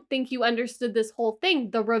don't think you understood this whole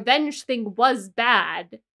thing. The revenge thing was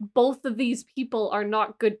bad. Both of these people are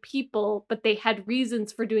not good people, but they had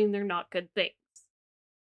reasons for doing their not good things.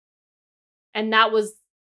 And that was,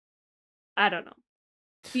 I don't know.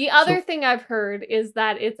 The other thing I've heard is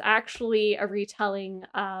that it's actually a retelling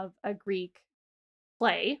of a Greek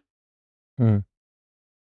play, in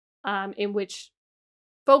which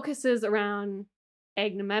focuses around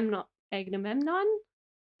Agamemnon.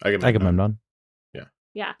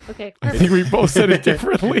 Yeah, okay. I think we both said it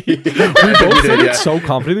differently. We both said it so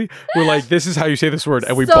confidently. We're like, this is how you say this word,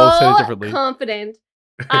 and we both said it differently. Confident.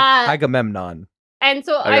 Agamemnon. And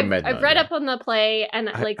so I've read up on the play, and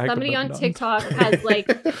like somebody on TikTok has like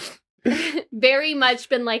very much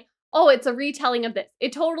been like, oh, it's a retelling of this.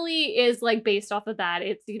 It totally is like based off of that.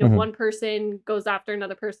 It's, you know, one person goes after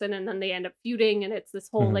another person and then they end up feuding, and it's this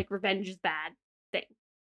whole like revenge is bad thing.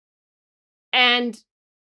 And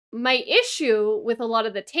my issue with a lot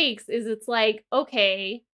of the takes is it's like,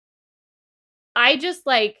 okay, I just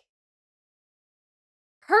like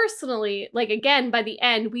personally, like, again, by the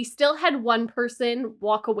end, we still had one person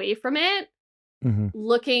walk away from it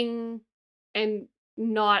looking and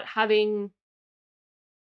not having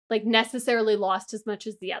like necessarily lost as much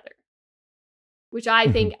as the other, which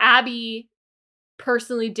I think Abby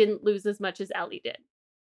personally didn't lose as much as Ellie did.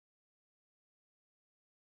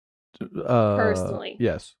 Personally.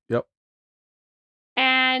 Yes. Yep.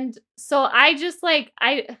 And so I just like,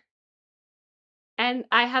 I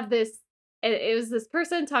have this, it was this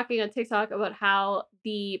person talking on TikTok about how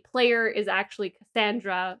the player is actually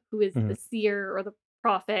Cassandra, who is the seer or the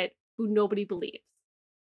prophet who nobody believes.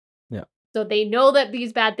 Yeah. So they know that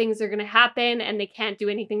these bad things are going to happen and they can't do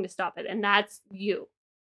anything to stop it. And that's you.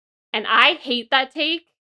 And I hate that take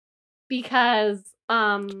because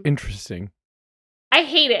interesting. I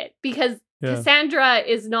hate it because Cassandra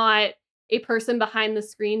is not a person behind the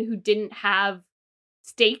screen who didn't have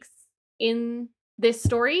stakes in this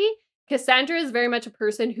story. Cassandra is very much a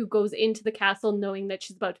person who goes into the castle knowing that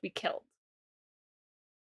she's about to be killed.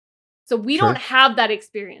 So we don't have that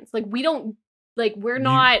experience. Like, we don't, like, we're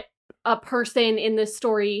not a person in this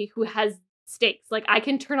story who has stakes. Like, I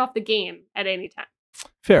can turn off the game at any time.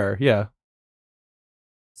 Fair, yeah.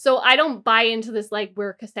 So I don't buy into this, like,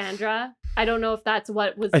 we're Cassandra. I don't know if that's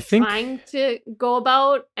what was trying to go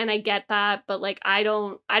about, and I get that, but, like, I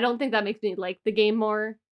don't think that makes me like the game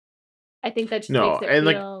more. I think that just makes it feel...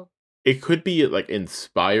 Like, it could be, like,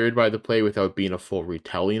 inspired by the play without being a full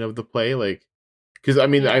retelling of the play, like, because, I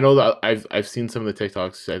mean, I know that I've seen some of the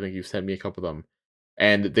TikToks, I think you've sent me a couple of them,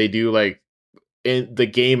 and they do, like, the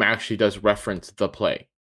game actually does reference the play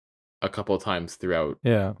a couple of times throughout,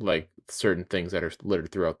 like, certain things that are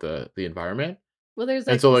littered throughout the environment. Well, there's,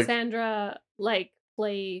 like, Cassandra, like,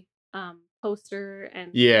 play poster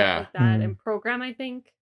and Yeah. stuff like that and program, I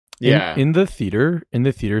think. Yeah. In the theater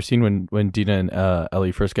scene when Dina and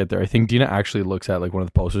Ellie first get there, I think Dina actually looks at like one of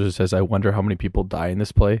the posters and says, "I wonder how many people die in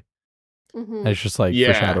this play." And it's just like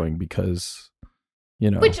foreshadowing because,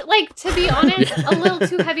 Which, like, to be honest, a little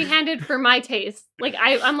too heavy-handed for my taste. Like,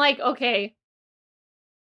 I'm like, okay.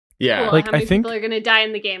 Yeah. Cool, like, how many I think people are going to die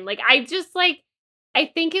in the game? Like, I just, like,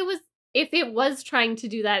 I think it was, if it was trying to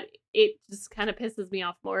do that, it just kind of pisses me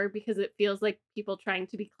off more because it feels like people trying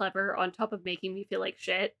to be clever on top of making me feel like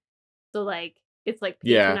shit. So, like, it's, like,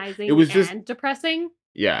 patronizing it was just, and depressing.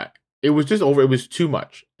 Yeah. It was just over. It was too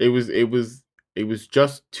much. It was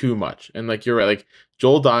just too much. And, like, you're right. Like,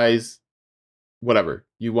 Joel dies. Whatever.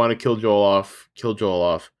 You want to kill Joel off.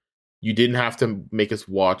 You didn't have to make us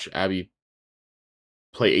watch Abby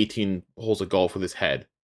play 18 holes of golf with his head.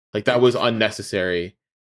 Like, that was unnecessary.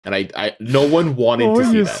 And I no one wanted to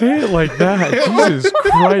see you that. say it like that? Jesus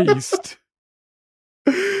Christ.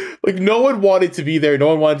 Like, no one wanted to be there. No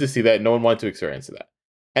one wanted to see that. No one wanted to experience that.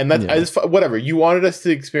 And that's whatever. You wanted us to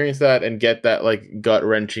experience that and get that, like,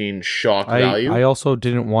 gut-wrenching shock value. I also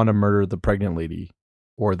didn't want to murder the pregnant lady.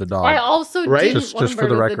 Or the dog. I also didn't just want to for the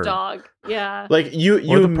murder record. the dog. Yeah. Like, you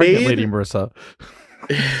or the made pregnant lady, Marissa.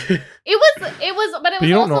 It was, but you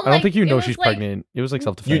don't also, know. I don't think you know she's like, pregnant. It was like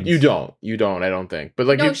self-defense. You don't. I don't think. But,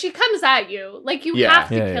 like, no, she comes at you. Like, you have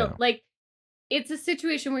to kill. Like, it's a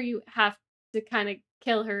situation where you have to kind of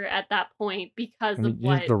kill her at that point because of you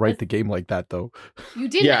have to write the game like that, though. You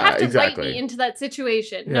didn't have to write me into that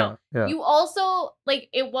situation. No. You also, like,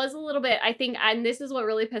 it was a little bit, I think, and this is what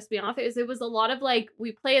really pissed me off, is it was a lot of, like,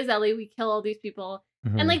 we play as Ellie, we kill all these people,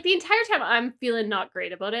 and, like, the entire time I'm feeling not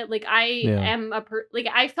great about it. Like, I am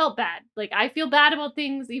I felt bad. Like, I feel bad about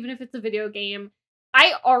things, even if it's a video game.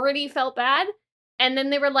 I already felt bad, and then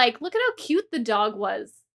they were like, look at how cute the dog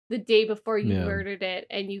was the day before you murdered it,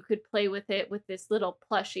 and you could play with it with this little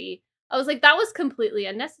plushie. I was like, that was completely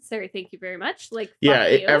unnecessary. Thank you very much. Like,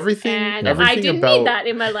 everything I didn't need that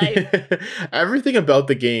in my life. Everything about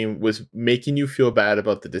the game was making you feel bad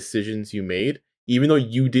about the decisions you made, even though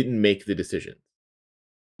you didn't make the decision.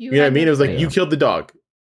 You know what I mean? It was like, you killed the dog.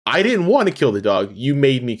 I didn't want to kill the dog. You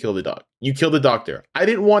made me kill the dog. You killed the doctor. I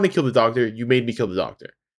didn't want to kill the doctor. You made me kill the doctor.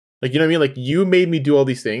 Like, you know what I mean? Like, you made me do all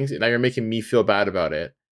these things, and now you're making me feel bad about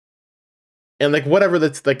it. And, like, whatever,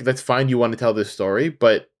 that's fine. You want to tell this story,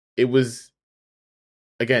 but it was,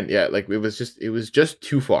 again, like, it was just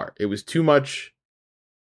too far. It was too much.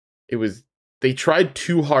 They tried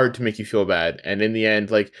too hard to make you feel bad. And in the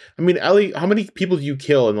end, like, I mean, Ellie, how many people do you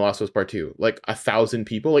kill in The Last of Us Part 2? Like, 1,000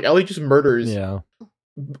 people? Like, Ellie just murders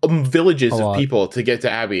villages of people to get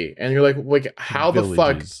to Abby. And you're like, how the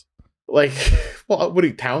fuck? Like, well, what are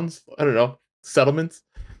you, towns? I don't know. Settlements?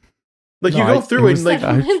 Like, you go through and, like...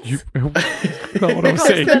 not what I'm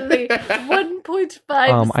saying.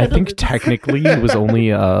 1.5 I think technically it was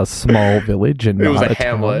only a small village and it was not a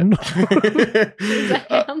hamlet.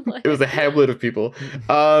 It was a hamlet of people.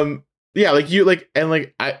 Like, you, like, and,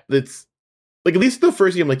 like, it's... Like, at least the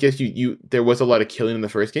first game, like, yes, you there was a lot of killing in the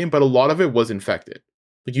first game, but a lot of it was infected.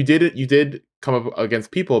 Like, you did come up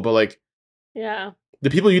against people, but, like... Yeah.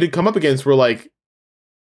 The people you did come up against were, like...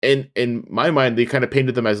 In my mind, they kind of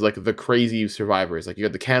painted them as, like, the crazy survivors. Like, you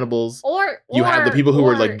had the cannibals, you had the people who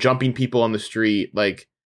were, like, jumping people on the street. Like,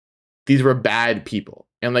 these were bad people,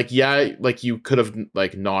 and, like, like, you could have,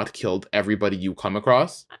 like, not killed everybody you come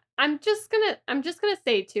across. I'm just gonna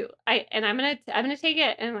say too. I'm gonna take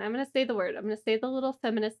it and I'm gonna say the word. I'm gonna say the little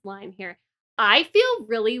feminist line here. I feel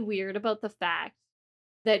really weird about the fact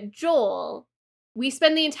that Joel. We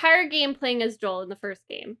spend the entire game playing as Joel in the first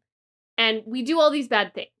game. And we do all these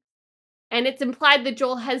bad things. And it's implied that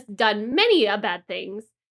Joel has done many bad things.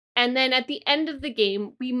 And then at the end of the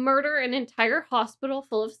game, we murder an entire hospital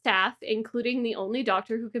full of staff, including the only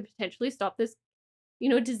doctor who could potentially stop this,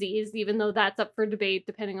 disease, even though that's up for debate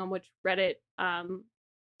depending on which Reddit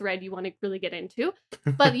thread you want to really get into.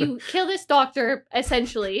 But you kill this doctor,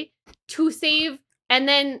 essentially, to save... And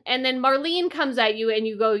then Marlene comes at you and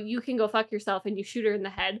you go, you can go fuck yourself, and you shoot her in the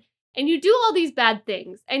head. And you do all these bad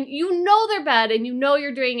things, and you know they're bad, and you know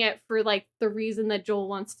you're doing it for, like, the reason that Joel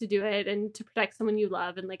wants to do it, and to protect someone you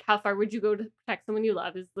love, and, like, how far would you go to protect someone you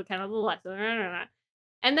love is the kind of the lesson.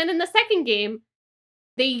 And then in the second game,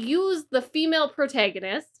 they use the female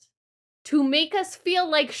protagonist to make us feel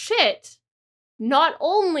like shit, not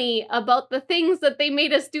only about the things that they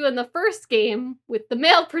made us do in the first game with the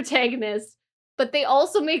male protagonist, but they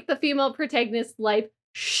also make the female protagonist's life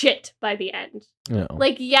shit by the end. Yeah.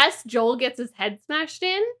 Like, yes, Joel gets his head smashed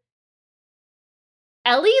in.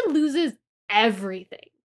 Ellie loses everything.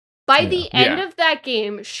 By the end of that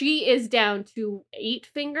game, she is down to 8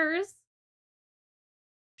 fingers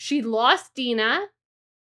she lost Dina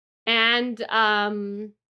and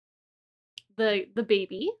the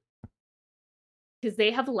baby because they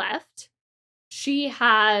have left. She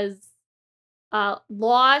has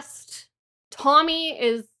lost Tommy.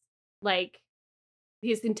 Is like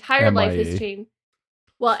his entire life has changed.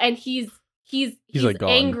 Well, and he's like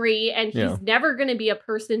angry, and he's never going to be a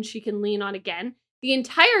person she can lean on again. The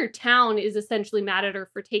entire town is essentially mad at her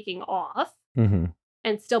for taking off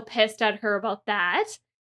and still pissed at her about that.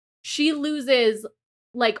 She loses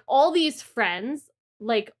like all these friends,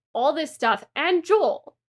 like all this stuff, and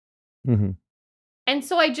Joel. And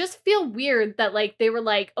so I just feel weird that like they were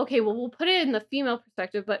like, okay, well, we'll put it in the female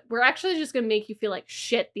perspective, but we're actually just going to make you feel like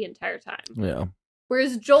shit the entire time. Yeah.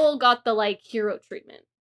 Whereas Joel got the like hero treatment.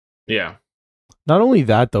 Yeah. Not only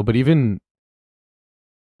that though, but even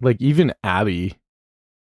Abby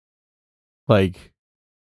like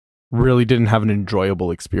really didn't have an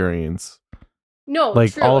enjoyable experience. No,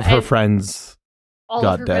 like true. all of her friends all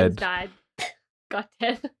got of her dead. Friends died. Got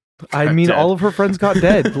dead. I mean, all of her friends got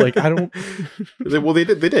dead. Like, I don't. Well, they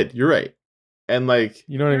did. You're right. And like,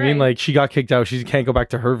 you know what I mean? Like, she got kicked out. She can't go back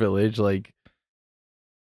to her village. Like,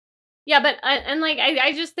 yeah, but and like,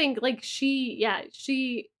 I just think like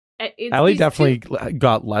Ellie definitely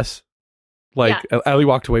got less. Like, Ellie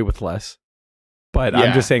walked away with less. But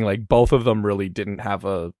I'm just saying, like, both of them really didn't have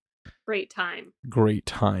a great time.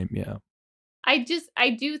 Yeah. I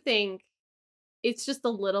do think it's just a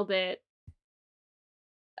little bit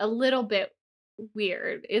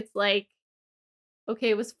weird. It's like, okay,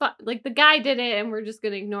 it was fun. Like the guy did it and we're just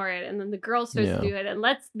going to ignore it. And then the girl starts to do it. And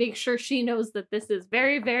let's make sure she knows that this is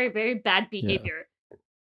very, very, very bad behavior. Yeah.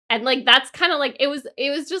 And like, that's kind of like, it was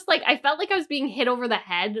just like, I felt like I was being hit over the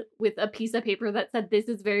head with a piece of paper that said, this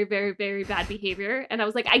is very, very, very bad behavior. And I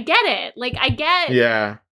was like, I get it. Like, I get.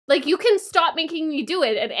 Yeah. Like, you can stop making me do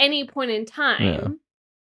it at any point in time. Yeah.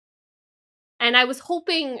 And I was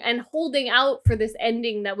hoping and holding out for this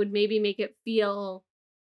ending that would maybe make it feel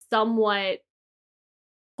somewhat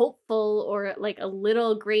hopeful or like a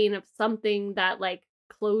little grain of something that like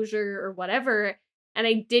closure or whatever. And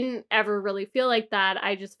I didn't ever really feel like that.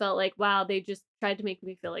 I just felt like, wow, they just tried to make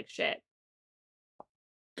me feel like shit.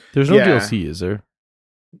 There's no DLC, is there?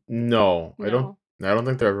 No, I don't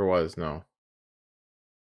think there ever was, no.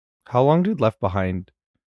 How long did Left Behind?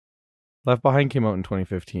 Left Behind came out in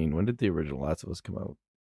 2015. When did the original Last of Us come out?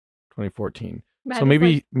 2014. So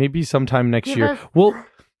maybe sometime next year. Well,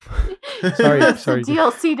 sorry.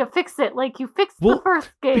 DLC to fix it, like you fixed the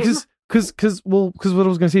first game. Because what I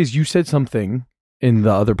was gonna say is you said something in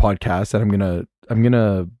the other podcast, and I'm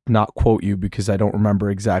gonna not quote you because I don't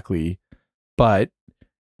remember exactly, but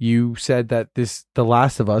you said that The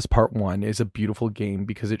Last of Us Part 1 is a beautiful game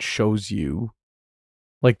because it shows you,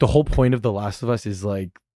 like, the whole point of The Last of Us is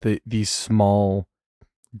like these small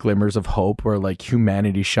glimmers of hope where like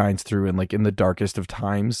humanity shines through, and like in the darkest of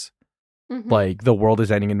times, like the world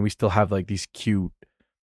is ending and we still have like these cute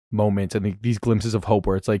moments and these glimpses of hope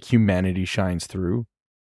where it's like humanity shines through.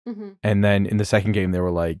 And then in the second game they were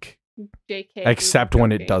like, JK, except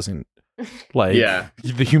when it doesn't. Like,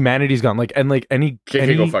 the humanity's gone. Like, and like any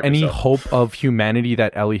hope of humanity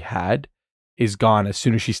that Ellie had is gone as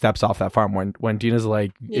soon as she steps off that farm. When Dina's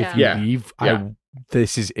like, if you leave,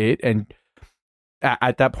 this is it. And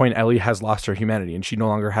at that point, Ellie has lost her humanity, and she no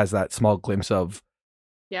longer has that small glimpse of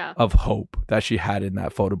hope that she had in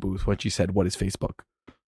that photo booth when she said, "What is Facebook?"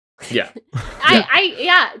 Yeah,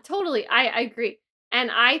 totally. I agree,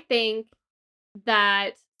 and I think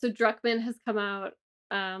that Druckmann has come out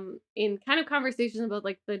in kind of conversations about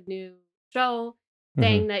like the new show,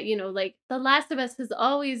 saying that, you know, like The Last of Us has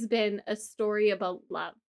always been a story about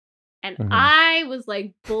love. And I was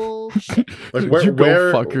like, bullshit. Like, you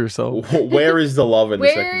go fuck yourself. Where is the love in the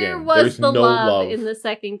second game? Where was the love in the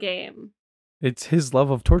second game? It's his love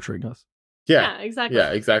of torturing us. Yeah, exactly. Yeah,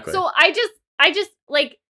 exactly. So I just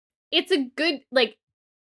like, it's a good, like,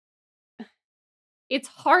 it's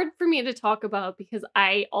hard for me to talk about because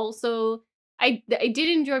I did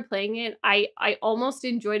enjoy playing it. I almost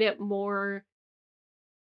enjoyed it more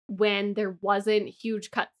when there wasn't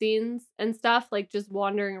huge cutscenes and stuff, like just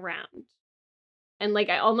wandering around. And like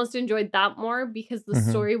I almost enjoyed that more because the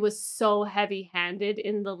story was so heavy-handed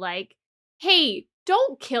in the like, hey,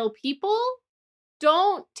 don't kill people.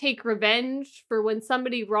 Don't take revenge for when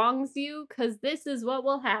somebody wrongs you, because this is what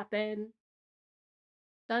will happen.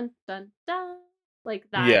 Dun dun dun. Like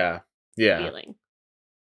that feeling.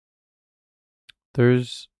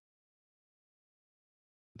 There's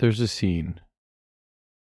a scene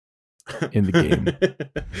in the game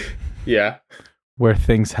yeah, where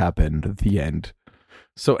things happened at the end.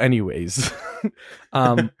 So anyways,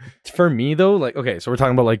 for me though, like, okay, so we're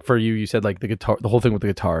talking about like for you said like the guitar, the whole thing with the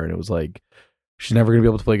guitar, and it was like she's never gonna be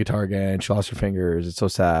able to play guitar again. She lost her fingers. It's so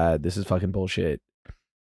sad. This is fucking bullshit.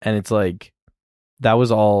 And it's like that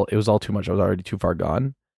was all. It was all too much. I was already too far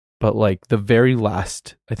gone. But like the very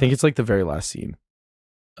last, I think it's like the very last scene.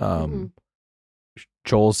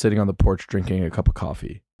 Joel's sitting on the porch drinking a cup of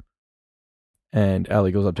coffee. And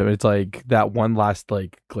Ellie goes up to him. It's like that one last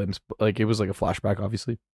like glimpse, like it was like a flashback,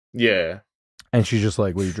 obviously. Yeah. And she's just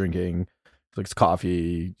like, "What are you drinking?" It's like, "It's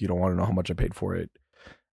coffee. You don't want to know how much I paid for it."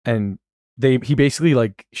 And he basically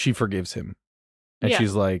like she forgives him, and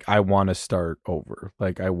she's like, "I want to start over.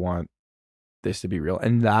 Like I want this to be real."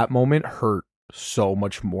 And that moment hurt so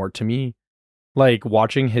much more to me. Like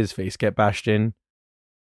watching his face get bashed in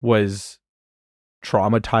was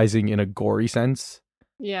traumatizing in a gory sense.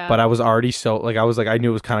 Yeah. But I was already so like I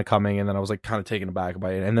knew it was kind of coming, and then I was like kind of taken aback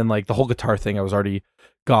by it, and then like the whole guitar thing, I was already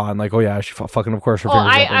gone. Like, oh yeah, she fucking of course her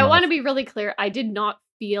fingers. I want to be really clear. I did not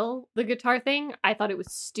feel the guitar thing. I thought it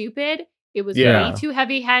was stupid. It was way too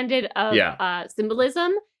heavy-handed of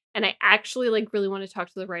symbolism, and I actually like really want to talk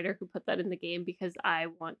to the writer who put that in the game because I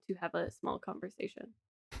want to have a small conversation.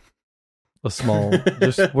 We're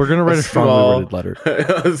gonna write a strongly worded letter.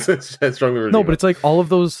 No, but it's like all of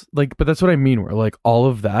those, like, but that's what I mean. Where like all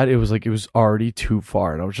of that, it was already too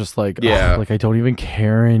far, and I was just like, like I don't even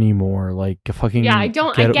care anymore. Like, fucking, I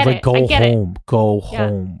don't. I get it. Go home. Go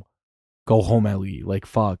home. Go home, Ellie. Like,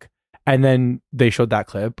 fuck. And then they showed that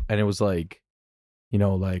clip, and it was like, you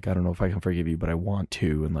know, like I don't know if I can forgive you, but I want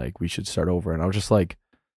to, and like we should start over. And I was just like,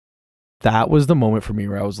 that was the moment for me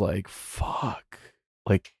where I was like, fuck,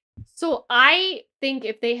 like. So I think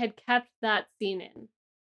if they had kept that scene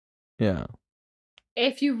in,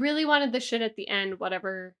 if you really wanted the shit at the end,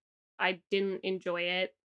 whatever, I didn't enjoy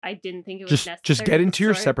it. I didn't think it was necessary. Just get into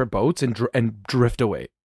your separate boats and drift away.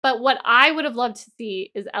 But what I would have loved to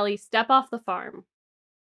see is Ellie step off the farm.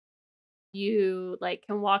 You like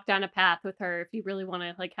can walk down a path with her if you really want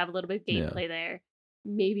to like have a little bit of gameplay there.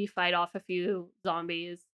 Maybe fight off a few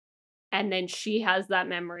zombies, and then she has that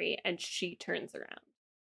memory and she turns around.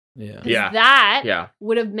 That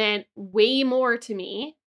would have meant way more to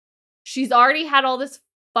me. She's already had all this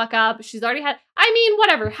fuck up. She's already had, I mean,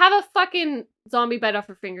 whatever. Have a fucking zombie bite off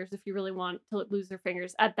her fingers if you really want to lose her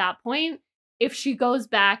fingers. At that point, if she goes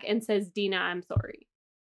back and says, Dina, I'm sorry.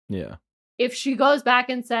 Yeah. If she goes back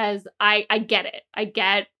and says, I get it. I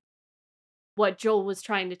get what Joel was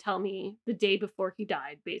trying to tell me the day before he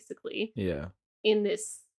died, basically. Yeah. In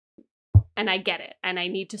this, and I get it. And I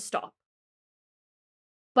need to stop.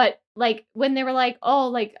 But like when they were like, oh,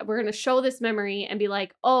 like we're gonna show this memory and be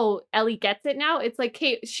like, oh, Ellie gets it now. It's like,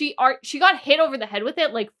 hey, she got hit over the head with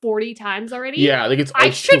it like 40 times already. Yeah, like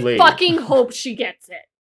I should fucking hope she gets it.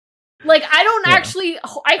 Like I don't actually.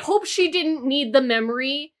 I hope she didn't need the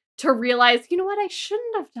memory to realize, you know what, I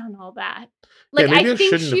shouldn't have done all that. Like I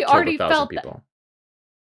think she already felt that.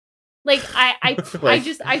 Like I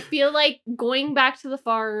I feel like going back to the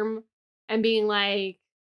farm and being like,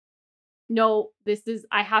 no,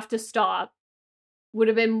 I have to stop, would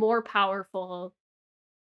have been more powerful.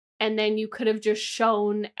 And then you could have just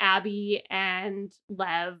shown Abby and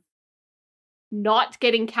Lev not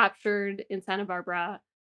getting captured in Santa Barbara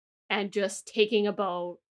and just taking a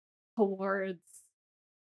boat towards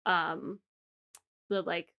the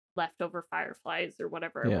like leftover fireflies or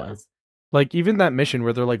whatever it was. Like even that mission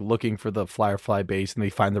where they're like looking for the Firefly base and they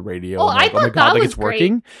find the radio. Oh, I thought that was it's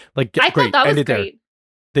working. Like I thought that was great.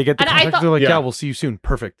 They get the contact. They're like, yeah, we'll see you soon.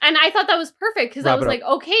 Perfect. And I thought that was perfect because I was like,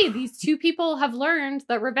 okay, these two people have learned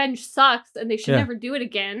that revenge sucks and they should never do it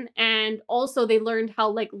again. And also they learned how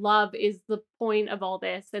like love is the point of all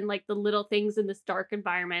this and like the little things in this dark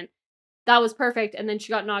environment. That was perfect. And then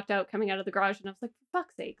she got knocked out coming out of the garage and I was like, for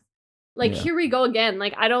fuck's sakes. Like, here we go again.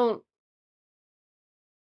 Like, I don't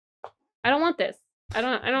want this. I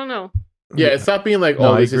don't know. Yeah, it's not being like,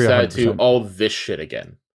 oh, this is sad to all this shit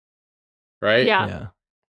again. Right? Yeah.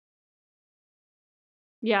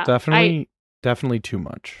 Yeah. Definitely too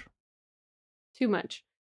much. Too much.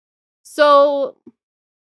 So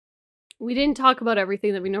we didn't talk about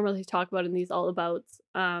everything that we normally talk about in these all abouts.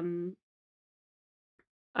 I'm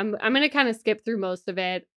gonna kind of skip through most of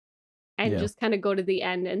it and just kind of go to the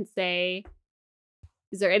end and say,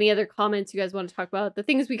 is there any other comments you guys want to talk about? The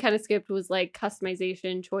things we kind of skipped was like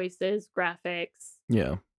customization, choices, graphics,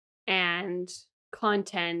 and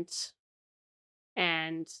content,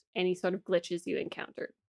 and any sort of glitches you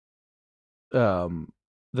encountered.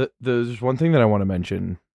 There's one thing that I want to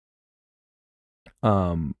mention.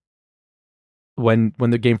 When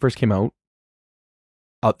the game first came out,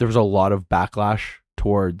 there was a lot of backlash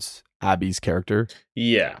towards Abby's character.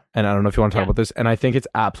 Yeah. And I don't know if you want to talk Yeah. about this. And I think it's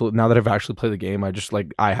absolute. Now that I've actually played the game, I just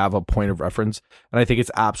like I have a point of reference, and I think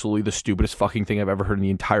it's absolutely the stupidest fucking thing I've ever heard in the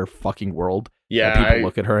entire fucking world. Yeah. That people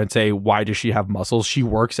look at her and say, "Why does she have muscles? She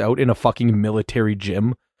works out in a fucking military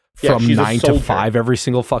gym Yeah, from she's a 9 to soldier. 5 every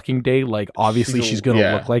single fucking day. Like, obviously, she's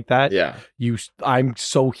gonna look like that." Yeah. I'm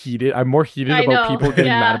so heated. I'm more heated I about know, people getting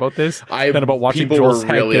yeah. mad about this than about watching people Joel's were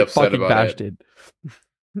head really get upset fucking about bashed it.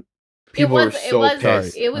 in. People were so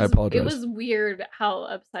pissed. It I was apologize. it was weird how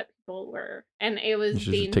upset people were, and it was You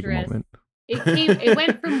should just take a dangerous. moment. It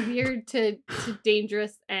went from weird to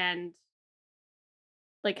dangerous and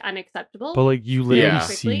like unacceptable. But like you literally Yeah.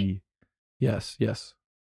 see, yes.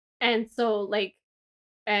 And so like,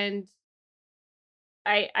 and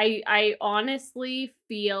I honestly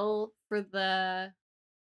feel for the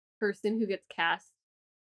person who gets cast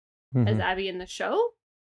as Mhm. Abby in the show.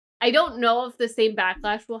 I don't know if the same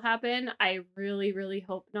backlash will happen. I really, really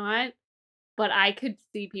hope not. But I could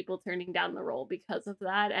see people turning down the role because of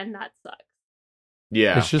that, and that sucks.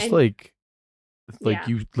 Yeah. It's just And- like Yeah.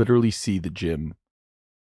 you literally see the gym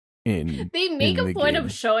in They make in a the point game.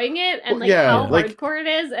 of showing it and Well, like yeah, how like- hardcore it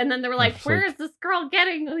is, and then they were like, It's "Where like- is this girl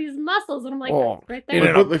getting these muscles?" And I'm like, Oh, "Right in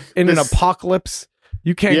there." an, But, in an this- apocalypse,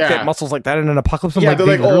 you can't Yeah. get muscles like that in an apocalypse. I'm Yeah, like, they're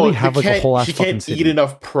they like, literally oh, have like a whole ass she fucking can't city. eat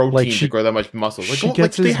enough protein Like, she- to grow that much muscle. Like, She oh,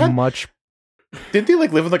 gets like, they as had, much. didn't they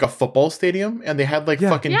like live in like a football stadium and they had like Yeah.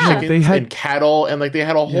 fucking Yeah. chickens They had- and cattle and like they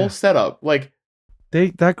had a whole Yeah. setup. Like,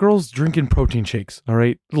 That girl's drinking protein shakes. All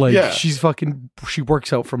right, like Yeah. she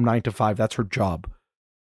works out from 9 to 5. That's her job.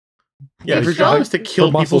 yeah, They her showed- job is to Her kill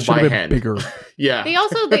people muscles should by have been hand. bigger. Yeah. They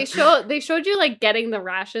also they showed you like getting the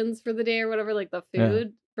rations for the day or whatever, like the Yeah.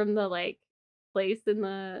 food from the like place in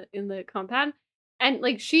the compound, and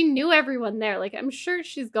like she knew everyone there. Like I'm sure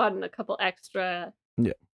she's gotten a couple extra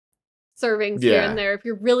Yeah. servings here Yeah. and there if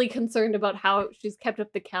you're really concerned about how she's kept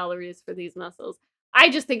up the calories for these muscles. I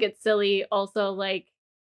just think it's silly. Also, like,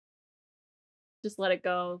 just let it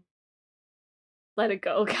go. Let it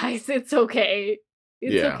go, guys. It's okay.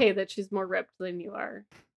 It's Yeah. okay that she's more ripped than you are.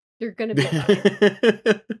 You're gonna be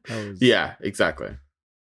fine. Yeah, exactly.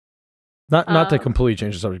 Not to Um, completely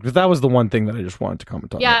change the subject, because that was the one thing that I just wanted to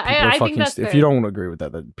comment on. Yeah, that people are I think fucking that's if fair. you don't agree with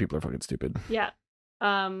that, then people are fucking stupid. Yeah.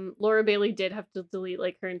 Laura Bailey did have to delete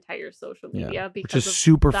like her entire social Yeah, media which because is of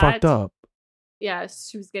super that. fucked up. Yeah,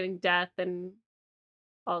 she was getting death and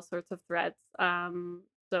all sorts of threats.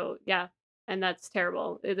 So yeah, and that's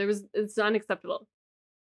terrible. It's unacceptable.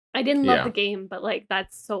 I didn't love Yeah. the game, but like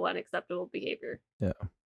that's so unacceptable behavior. Yeah.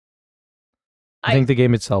 I- I think the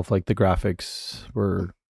game itself, like the graphics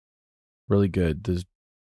were really good. There's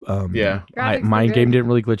Yeah. Graphics were my good. game didn't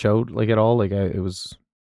really glitch out like at all. Like it was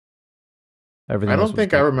everything. I else don't was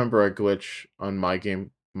think I good. remember a glitch on my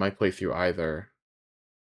playthrough either.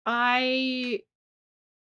 I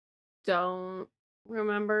don't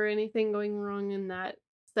remember anything going wrong in that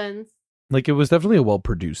sense. Like it was definitely a well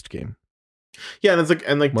produced game. Yeah, and it's like,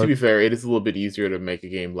 to What- be fair, it is a little bit easier to make a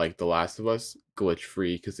game like The Last of Us glitch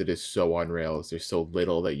free because it is so on rails. There's so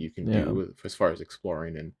little that you can Yeah. do as far as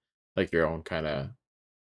exploring and like your own kind of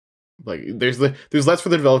like. There's less for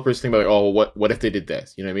the developers to think about. Like, oh, what if they did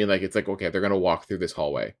this? You know what I mean? Like it's like, okay, they're gonna walk through this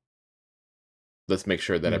hallway. Let's make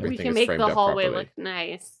sure that Yeah. everything We can is make framed the up hallway properly. look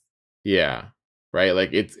nice. Yeah, right. Like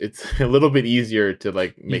it's a little bit easier to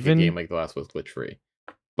like make Even- a game like The Last of Us glitch free,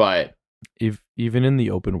 but Even in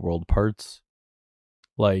the open world parts,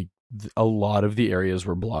 like a lot of the areas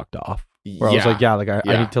were blocked off. Where I was like, I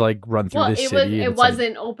Yeah. need to like run through Well, this it city. was and it it's like-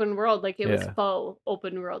 wasn't open world, like it was Yeah. faux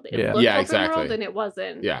open world. It Yeah. looked Yeah, open exactly. world and it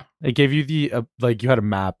wasn't. yeah, It gave you the like you had a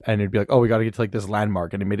map and it'd be like, oh, we got to get to like this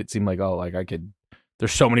landmark, and it made it seem like, oh, like I could.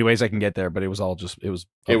 There's so many ways I can get there, but it was all just it was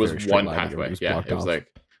a it was very straight one line, and pathway. was Yeah, blocked it was off.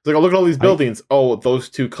 like it's like, oh, look at all these buildings. Oh, those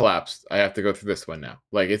two collapsed. I have to go through this one now.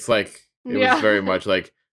 Like it's like it Yeah. was very much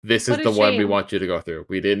like this is What a the one we shame. want you to go through.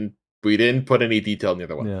 We didn't put any detail in the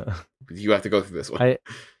other one. Yeah. You have to go through this one.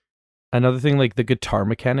 Another thing, like the guitar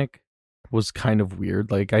mechanic was kind of weird.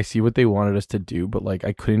 Like I see what they wanted us to do, but like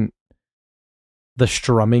I couldn't. The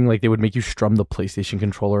strumming, like they would make you strum the PlayStation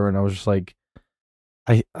controller, and I was just like,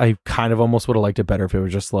 I kind of almost would have liked it better if it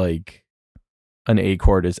was just like an A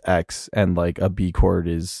chord is X and like a B chord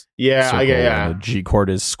is Yeah, circle I get yeah. and a G chord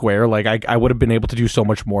is square. Like I would have been able to do so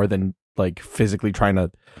much more than like physically trying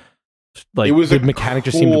to. Like It was the a mechanic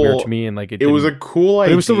just seemed weird cool- to me, and like It was a didn't- cool but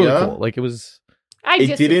idea. it was still really cool. Like it was.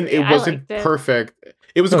 It didn't. It I wasn't liked it. perfect.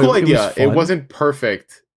 It was a No, cool it was idea. It fun. wasn't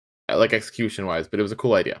perfect, like execution wise, but it was a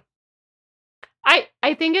cool idea.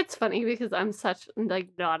 I think it's funny because I'm such like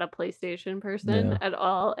not a PlayStation person Yeah. at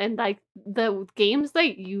all, and like the games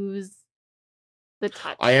that use the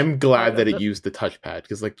touch. I am glad that it the- used the touchpad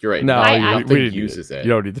because, like, you're right. No, nothing we didn't uses need it.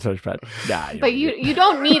 You don't need the touchpad. Nah, But you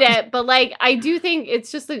don't need it. But like, I do think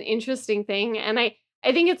it's just an interesting thing, and I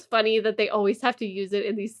think it's funny that they always have to use it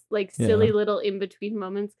in these like silly little in between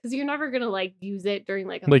moments because you're never gonna like use it during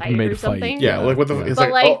like a Like fight or mid-fight. something. Yeah, like what the? Yeah. It's But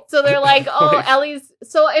like, oh. so they're like, oh, Wait. Ellie's.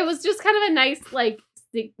 So it was just kind of a nice like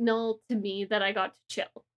signal to me that I got to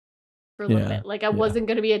chill for a little Yeah, bit. Like I wasn't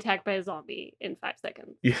gonna be attacked by a zombie in 5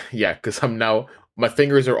 seconds. Yeah, because I'm now my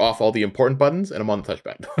fingers are off all the important buttons and I'm on the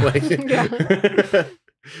touchpad. Like,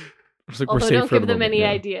 It's like Although don't give them any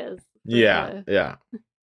ideas. yeah.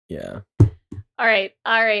 Yeah. All right.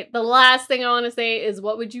 The last thing I want to say is,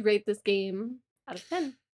 what would you rate this game out of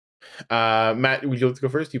 10? Matt, would you like to go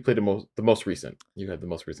first? You played the most recent. You had the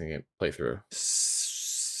most recent game playthrough.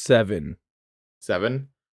 7. 7.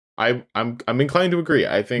 I'm inclined to agree.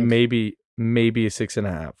 I think Maybe a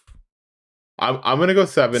 6.5. I'm gonna go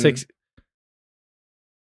 7. 6.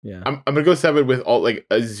 Yeah. I'm gonna go 7 with all like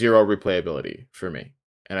a 0 replayability for me,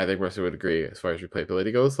 and I think Marissa would agree as far as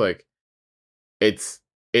replayability goes. Like, it's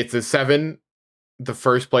a 7 the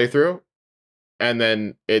first playthrough, and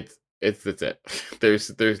then that's it.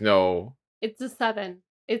 There's no It's a 7.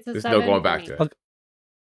 It's a there's 7. no going for back me. to it.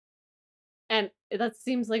 And that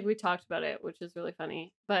seems like we talked about it, which is really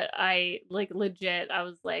funny. But I like legit, I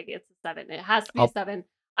was like, it's a 7. It has to be a 7.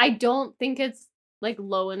 I don't think it's like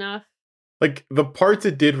low enough. Like the parts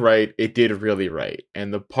it did right, it did really right,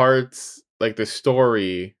 and the parts like the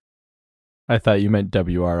story. I thought you meant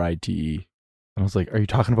WRITE. I was like, are you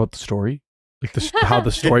talking about the story? Like how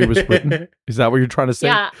the story was written? Is that what you're trying to say?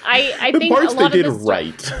 Yeah, I the think parts a lot they of did the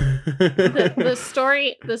right. the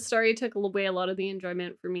story took away a lot of the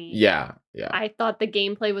enjoyment for me. Yeah. I thought the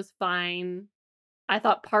gameplay was fine. I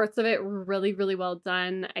thought parts of it were really, really well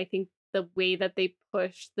done. I think the way that they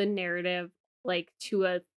pushed the narrative like to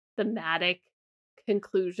a thematic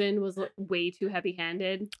conclusion was way too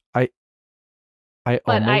heavy-handed. I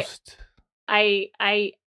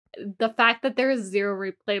The fact that there is 0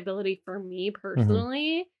 replayability for me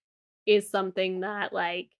personally is something that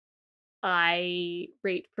like I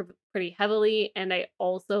rate pretty heavily, and I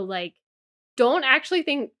also like don't actually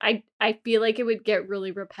think I feel like it would get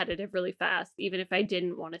really repetitive really fast, even if I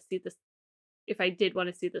didn't want to see this. If I did want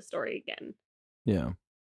to see the story again. Yeah.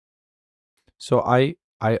 So I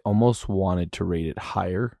almost wanted to rate it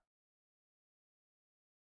higher.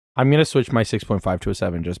 I'm gonna switch my 6.5 to a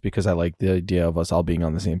 7 just because I like the idea of us all being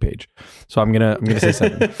on the same page. So I'm gonna say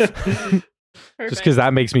 7. Just because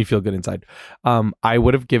that makes me feel good inside. I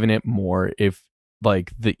would have given it more if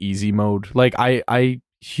like the easy mode. Like I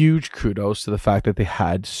huge kudos to the fact that they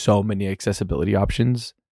had so many accessibility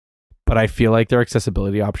options. But I feel like their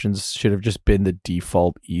accessibility options should have just been the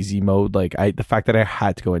default easy mode. Like the fact that I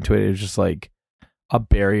had to go into it was just like a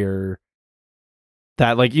barrier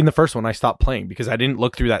that like in the first one I stopped playing because I didn't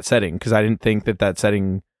look through that setting because I didn't think that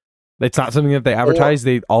setting, it's not something that they advertised.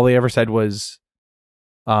 All they ever said was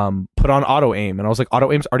put on auto aim, and I was like,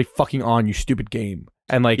 auto aim's already fucking on, you stupid game.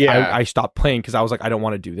 And like I stopped playing because I was like, I don't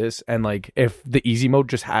want to do this. And like if the easy mode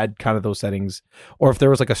just had kind of those settings, or if there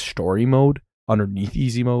was like a story mode underneath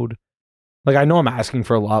easy mode, like I know I'm asking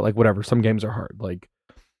for a lot, like whatever, some games are hard, like,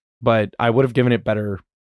 but I would have given it better.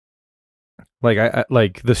 Like I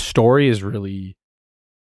like the story is really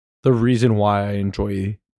the reason why I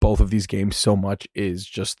enjoy both of these games so much, is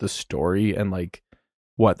just the story and like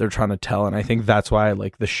what they're trying to tell. And I think that's why I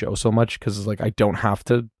like the show so much, because it's like I don't have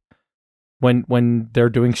to, when they're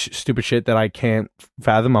doing stupid shit that I can't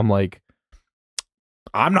fathom, I'm like,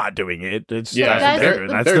 I'm not doing it. It's that's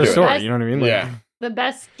the story. You know what I mean? Like, yeah. The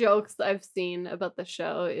best jokes I've seen about the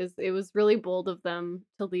show is it was really bold of them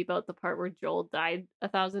to leave out the part where Joel died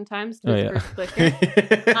 1,000 times to his first clicker.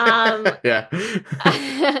 Yeah.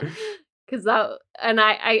 Because that, and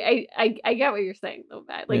I get what you're saying though,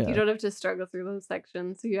 Matt. Like you Yeah. don't have to struggle through those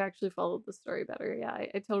sections, so you actually followed the story better. Yeah,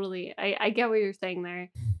 I totally I get what you're saying there.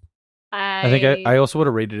 I think I also would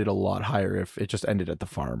have rated it a lot higher if it just ended at the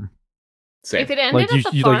farm. Same. If it ended Like, at you-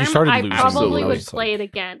 the you- farm, like, you started I losing. probably Absolutely. would It's play like- it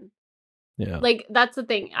again. Yeah. Like that's the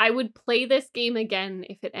thing. I would play this game again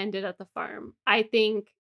if it ended at the farm. I think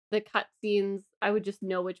the cutscenes, I would just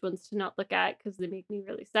know which ones to not look at because they make me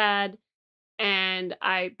really sad.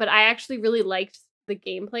 But I actually really liked the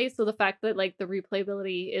gameplay. So the fact that like the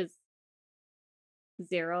replayability is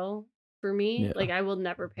 0 for me, Yeah. like I will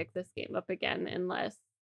never pick this game up again unless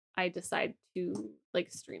I decide to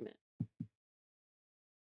like stream it.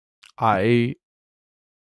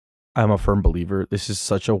 I'm a firm believer. This is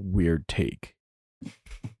such a weird take.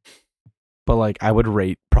 But like I would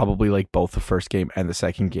rate probably like both the first game and the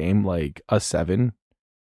second game like a 7.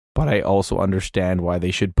 but I also understand why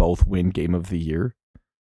they should both win Game of the Year.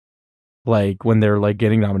 Like when they're like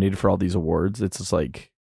getting nominated for all these awards, it's just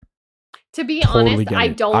like, to be totally honest, get I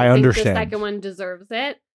it. don't I think understand. the second one deserves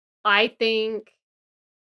it. I think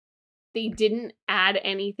they didn't add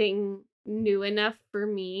anything new enough for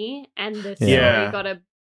me, and the story Yeah. got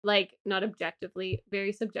not objectively,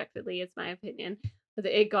 very subjectively, it's my opinion, but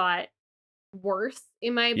it got worse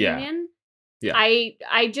in my Yeah. opinion. Yeah.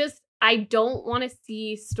 I don't want to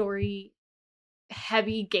see story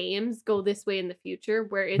heavy games go this way in the future,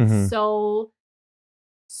 where it's Mhm.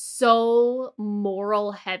 so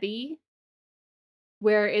moral heavy,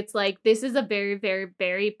 where it's like, this is a very, very,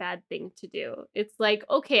 very bad thing to do. It's like,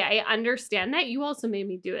 okay, I understand that. You also made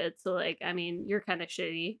me do it. So like, I mean, you're kind of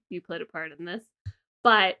shitty. You played a part in this.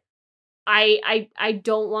 But I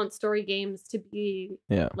don't want story games to be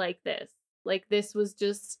like this. Like, this was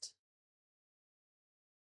just,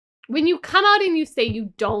 when you come out and you say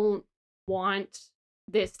you don't want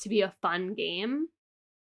this to be a fun game,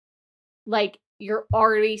 like, you're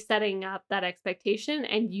already setting up that expectation,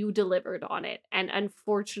 and you delivered on it. And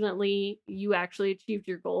unfortunately, you actually achieved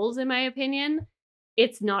your goals, in my opinion.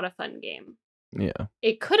 It's not a fun game. Yeah.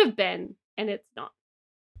 It could have been, and it's not.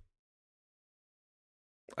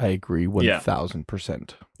 I agree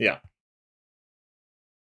 1000%. Yeah.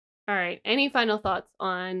 All right. Any final thoughts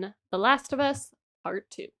on The Last of Us Part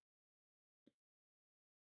 2?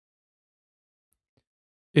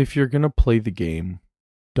 If you're going to play the game,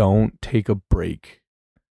 don't take a break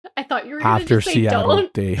I thought you were going to after just say Seattle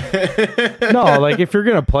don't. Day. No, like if you're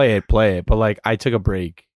going to play it, play it. But like I took a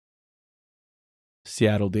break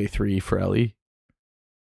Seattle Day 3 for Ellie.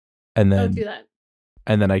 And Don't then do that.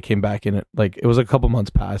 and then I came back in it. Like it was a couple months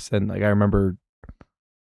past, and like I remember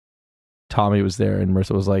Tommy was there, and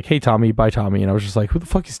Marissa was like, "Hey Tommy, bye Tommy," and I was just like, "Who the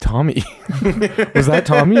fuck is Tommy?" Was that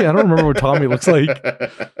Tommy? I don't remember what Tommy looks like.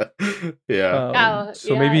 Yeah.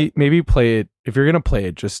 So maybe play it. If you're gonna play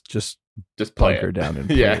it, just play bunker it down and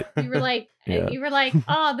play Yeah. it. You were like, Yeah.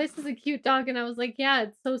 "Oh, this is a cute dog," and I was like, "Yeah,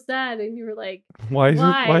 it's so sad." And you were like, Why is the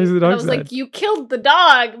And dog I was sad? like, "You killed the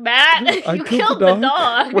dog, Matt. I You killed killed the the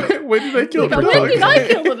dog." When did I kill the When dog? did I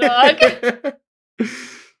kill the dog?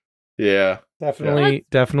 Yeah.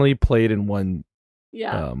 Definitely play it in one.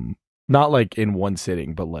 Yeah. Not like in one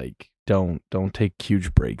sitting, but like don't take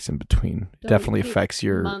huge breaks in between. It Don't definitely take affects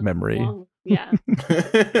your months memory. long. Yeah.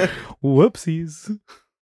 Whoopsies.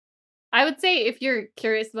 I would say if you're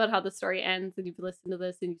curious about how the story ends and you've listened to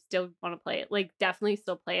this and you still want to play it, like, definitely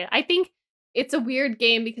still play it. I think it's a weird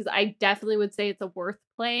game because I definitely would say it's a worth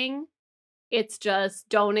playing. It's just,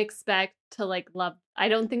 don't expect to like love. I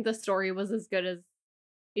don't think the story was as good as,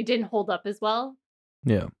 it didn't hold up as well.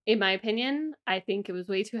 Yeah. In my opinion, I think it was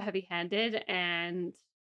way too heavy-handed, and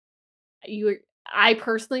I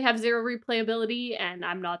personally have zero replayability, and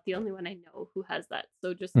I'm not the only one I know who has that.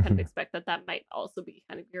 So just kind of expect that might also be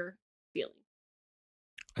kind of your feeling.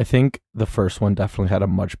 I think the first one definitely had a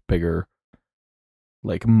much bigger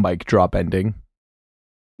like mic drop ending.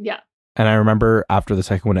 Yeah. And I remember after the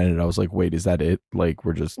second one ended, I was like, wait, is that it? Like,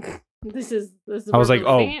 we're just This is I was like,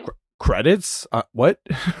 oh, credits? What?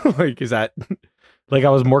 Like, is that like, I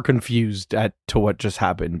was more confused to what just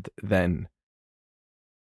happened than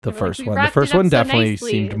the first we one. The wrapped first it up one so definitely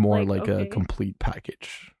nicely. seemed It's more like, like a okay. complete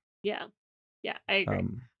package. Yeah, I agree.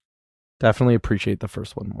 Definitely appreciate the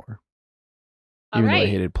first one more. All Even though I right.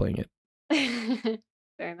 hated playing it.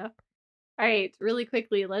 Fair enough. All right, really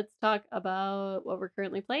quickly, let's talk about what we're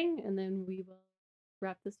currently playing, and then we will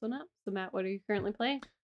wrap this one up. So, Matt, what are you currently playing?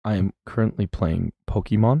 I am currently playing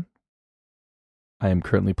Pokemon. I am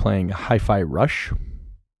currently playing Hi-Fi Rush,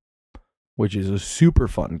 which is a super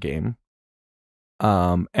fun game.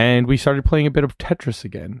 And we started playing a bit of Tetris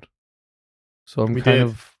again. So I'm kind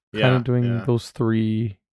of doing those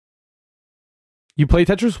three. You play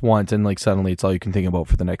Tetris once and like suddenly it's all you can think about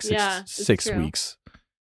for the next six true. weeks.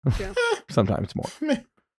 True. Sometimes more.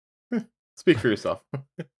 Speak for yourself.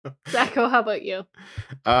 Zacho, how about you?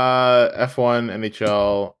 F1,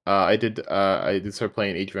 NHL. I did start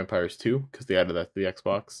playing Age of Empires 2 because they added that to the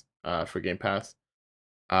Xbox for Game Pass.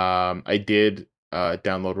 I did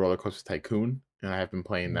download Roller Coaster Tycoon, and I have been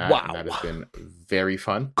playing that. Wow. And that has been very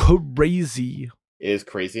fun. Crazy. It is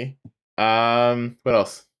crazy. What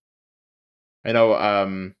else? I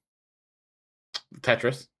know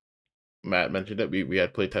Tetris. Matt mentioned it. We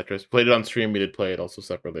had played Tetris. Played it on stream. We did play it also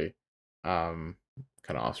separately. Kind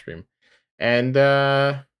of off stream. And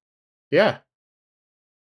yeah.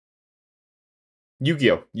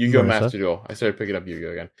 Yu-Gi-Oh! Yu-Gi-Oh! Marissa? Master Duel. I started picking up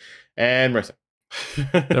Yu-Gi-Oh! Again. And Marissa.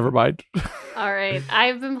 Never mind. All right.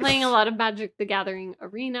 I've been playing a lot of Magic the Gathering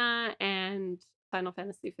Arena, and Final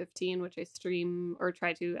Fantasy 15, which I stream or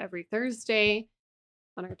try to every Thursday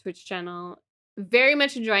on our Twitch channel. Very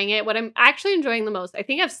much enjoying it. What I'm actually enjoying the most, I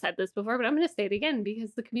think I've said this before, but I'm going to say it again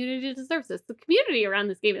because the community deserves this. The community around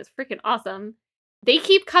this game is freaking awesome. They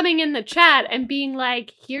keep coming in the chat and being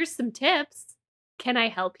like, here's some tips. Can I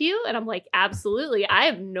help you? And I'm like, absolutely. I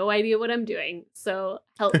have no idea what I'm doing. So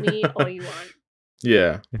help me all you want.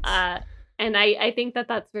 Yeah. And I think that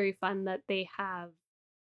that's very fun that they have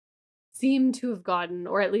seemed to have gotten,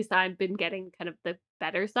 or at least I've been getting kind of the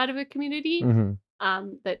better side of a community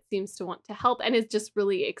that seems to want to help and is just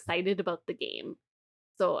really excited about the game.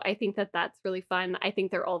 So I think that that's really fun. I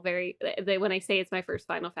think they're all when I say it's my first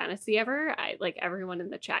Final Fantasy ever, I like everyone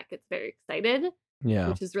in the chat gets very excited. Yeah.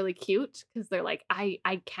 Which is really cute because they're like,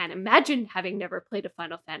 I can't imagine having never played a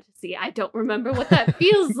Final Fantasy. I don't remember what that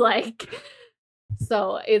feels like.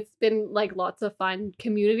 So it's been like lots of fun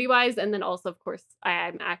community wise. And then also, of course,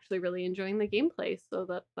 I'm actually really enjoying the gameplay. So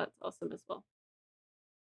that's awesome as well.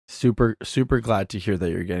 Super, super glad to hear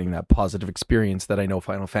that you're getting that positive experience that I know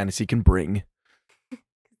Final Fantasy can bring.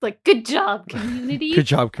 It's like, good job, community. Good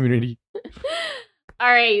job, community.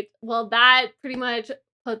 All right. Well, that pretty much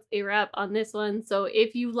puts a wrap on this one. So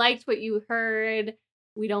if you liked what you heard,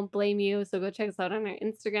 we don't blame you. So go check us out on our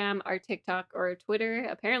Instagram, our TikTok, or our Twitter.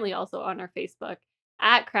 Apparently also on our Facebook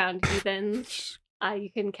at Crowned Heathens.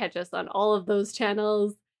 You can catch us on all of those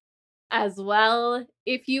channels as well.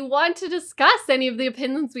 If you want to discuss any of the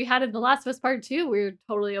opinions we had in The Last of Us Part 2, we're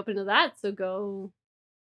totally open to that. So go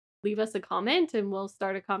leave us a comment and we'll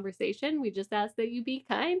start a conversation. We just ask that you be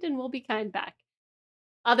kind and we'll be kind back.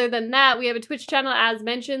 Other than that, we have a Twitch channel as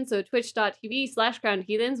mentioned, so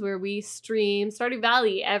twitch.tv/crownedheathens, where we stream Stardew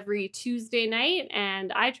Valley every Tuesday night,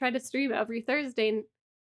 and I try to stream every Thursday,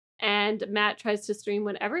 and Matt tries to stream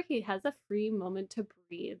whenever he has a free moment to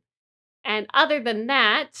breathe. And other than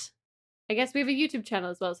that, I guess we have a YouTube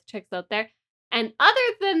channel as well, so check us out there. And other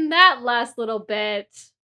than that last little bit,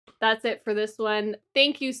 that's it for this one.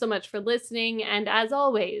 Thank you so much for listening, and as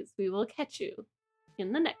always, we will catch you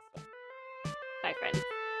in the next one. Bye, friends.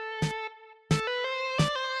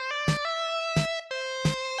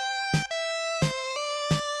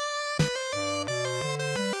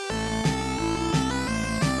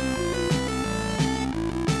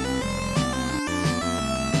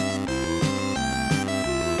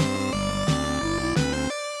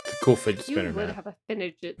 Cool fidget spinner. You would man. have a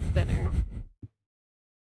fidget spinner.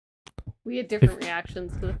 We had different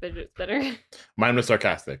reactions to the fidget spinner. Mine was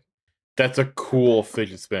sarcastic. That's a cool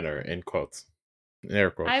fidget spinner in quotes. In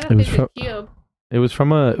air quotes. I have a fidget cube. It was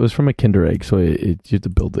from a Kinder Egg, so you had to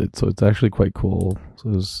build it. So it's actually quite cool. So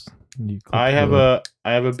it was, I have a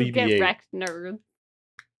So BB-8. get wrecked, nerd.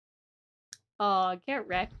 Oh, get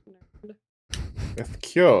wrecked, nerd. It's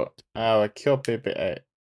cute. A cute BB-8.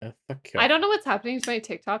 It's so cute. I don't know what's happening to my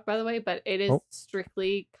TikTok, by the way, but it is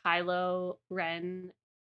strictly Kylo Ren.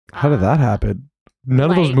 How did that happen?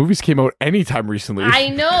 None of those movies came out anytime recently. I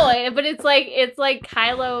know, but it's like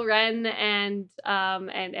Kylo Ren and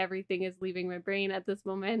everything is leaving my brain at this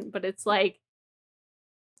moment. But it's like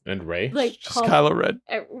And Rey? like Just Kylo Ren.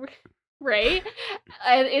 Right?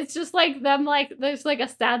 And it's just like them, like there's like a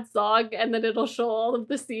sad song, and then it'll show all of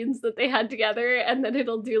the scenes that they had together, and then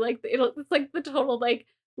it'll do like it's like the total like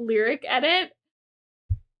lyric edit.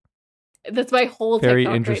 That's my whole Very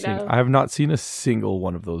TikTok interesting. right now. I have not seen a single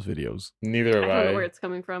one of those videos. Neither have I don't know I. where it's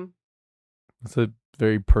coming from. It's a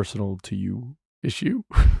very personal to you issue.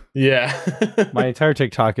 Yeah. My entire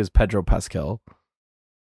TikTok is Pedro Pascal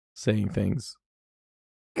saying things.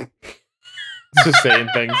 Just saying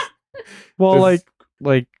things. Well, This-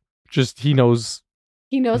 like just he knows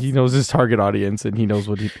He knows. his target audience and he knows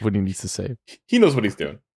what he needs to say. He knows what he's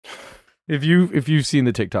doing. If you've seen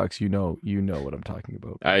the TikToks, you know what I'm talking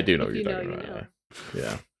about. I do know If what you you're know, talking you about. know.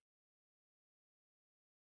 Yeah.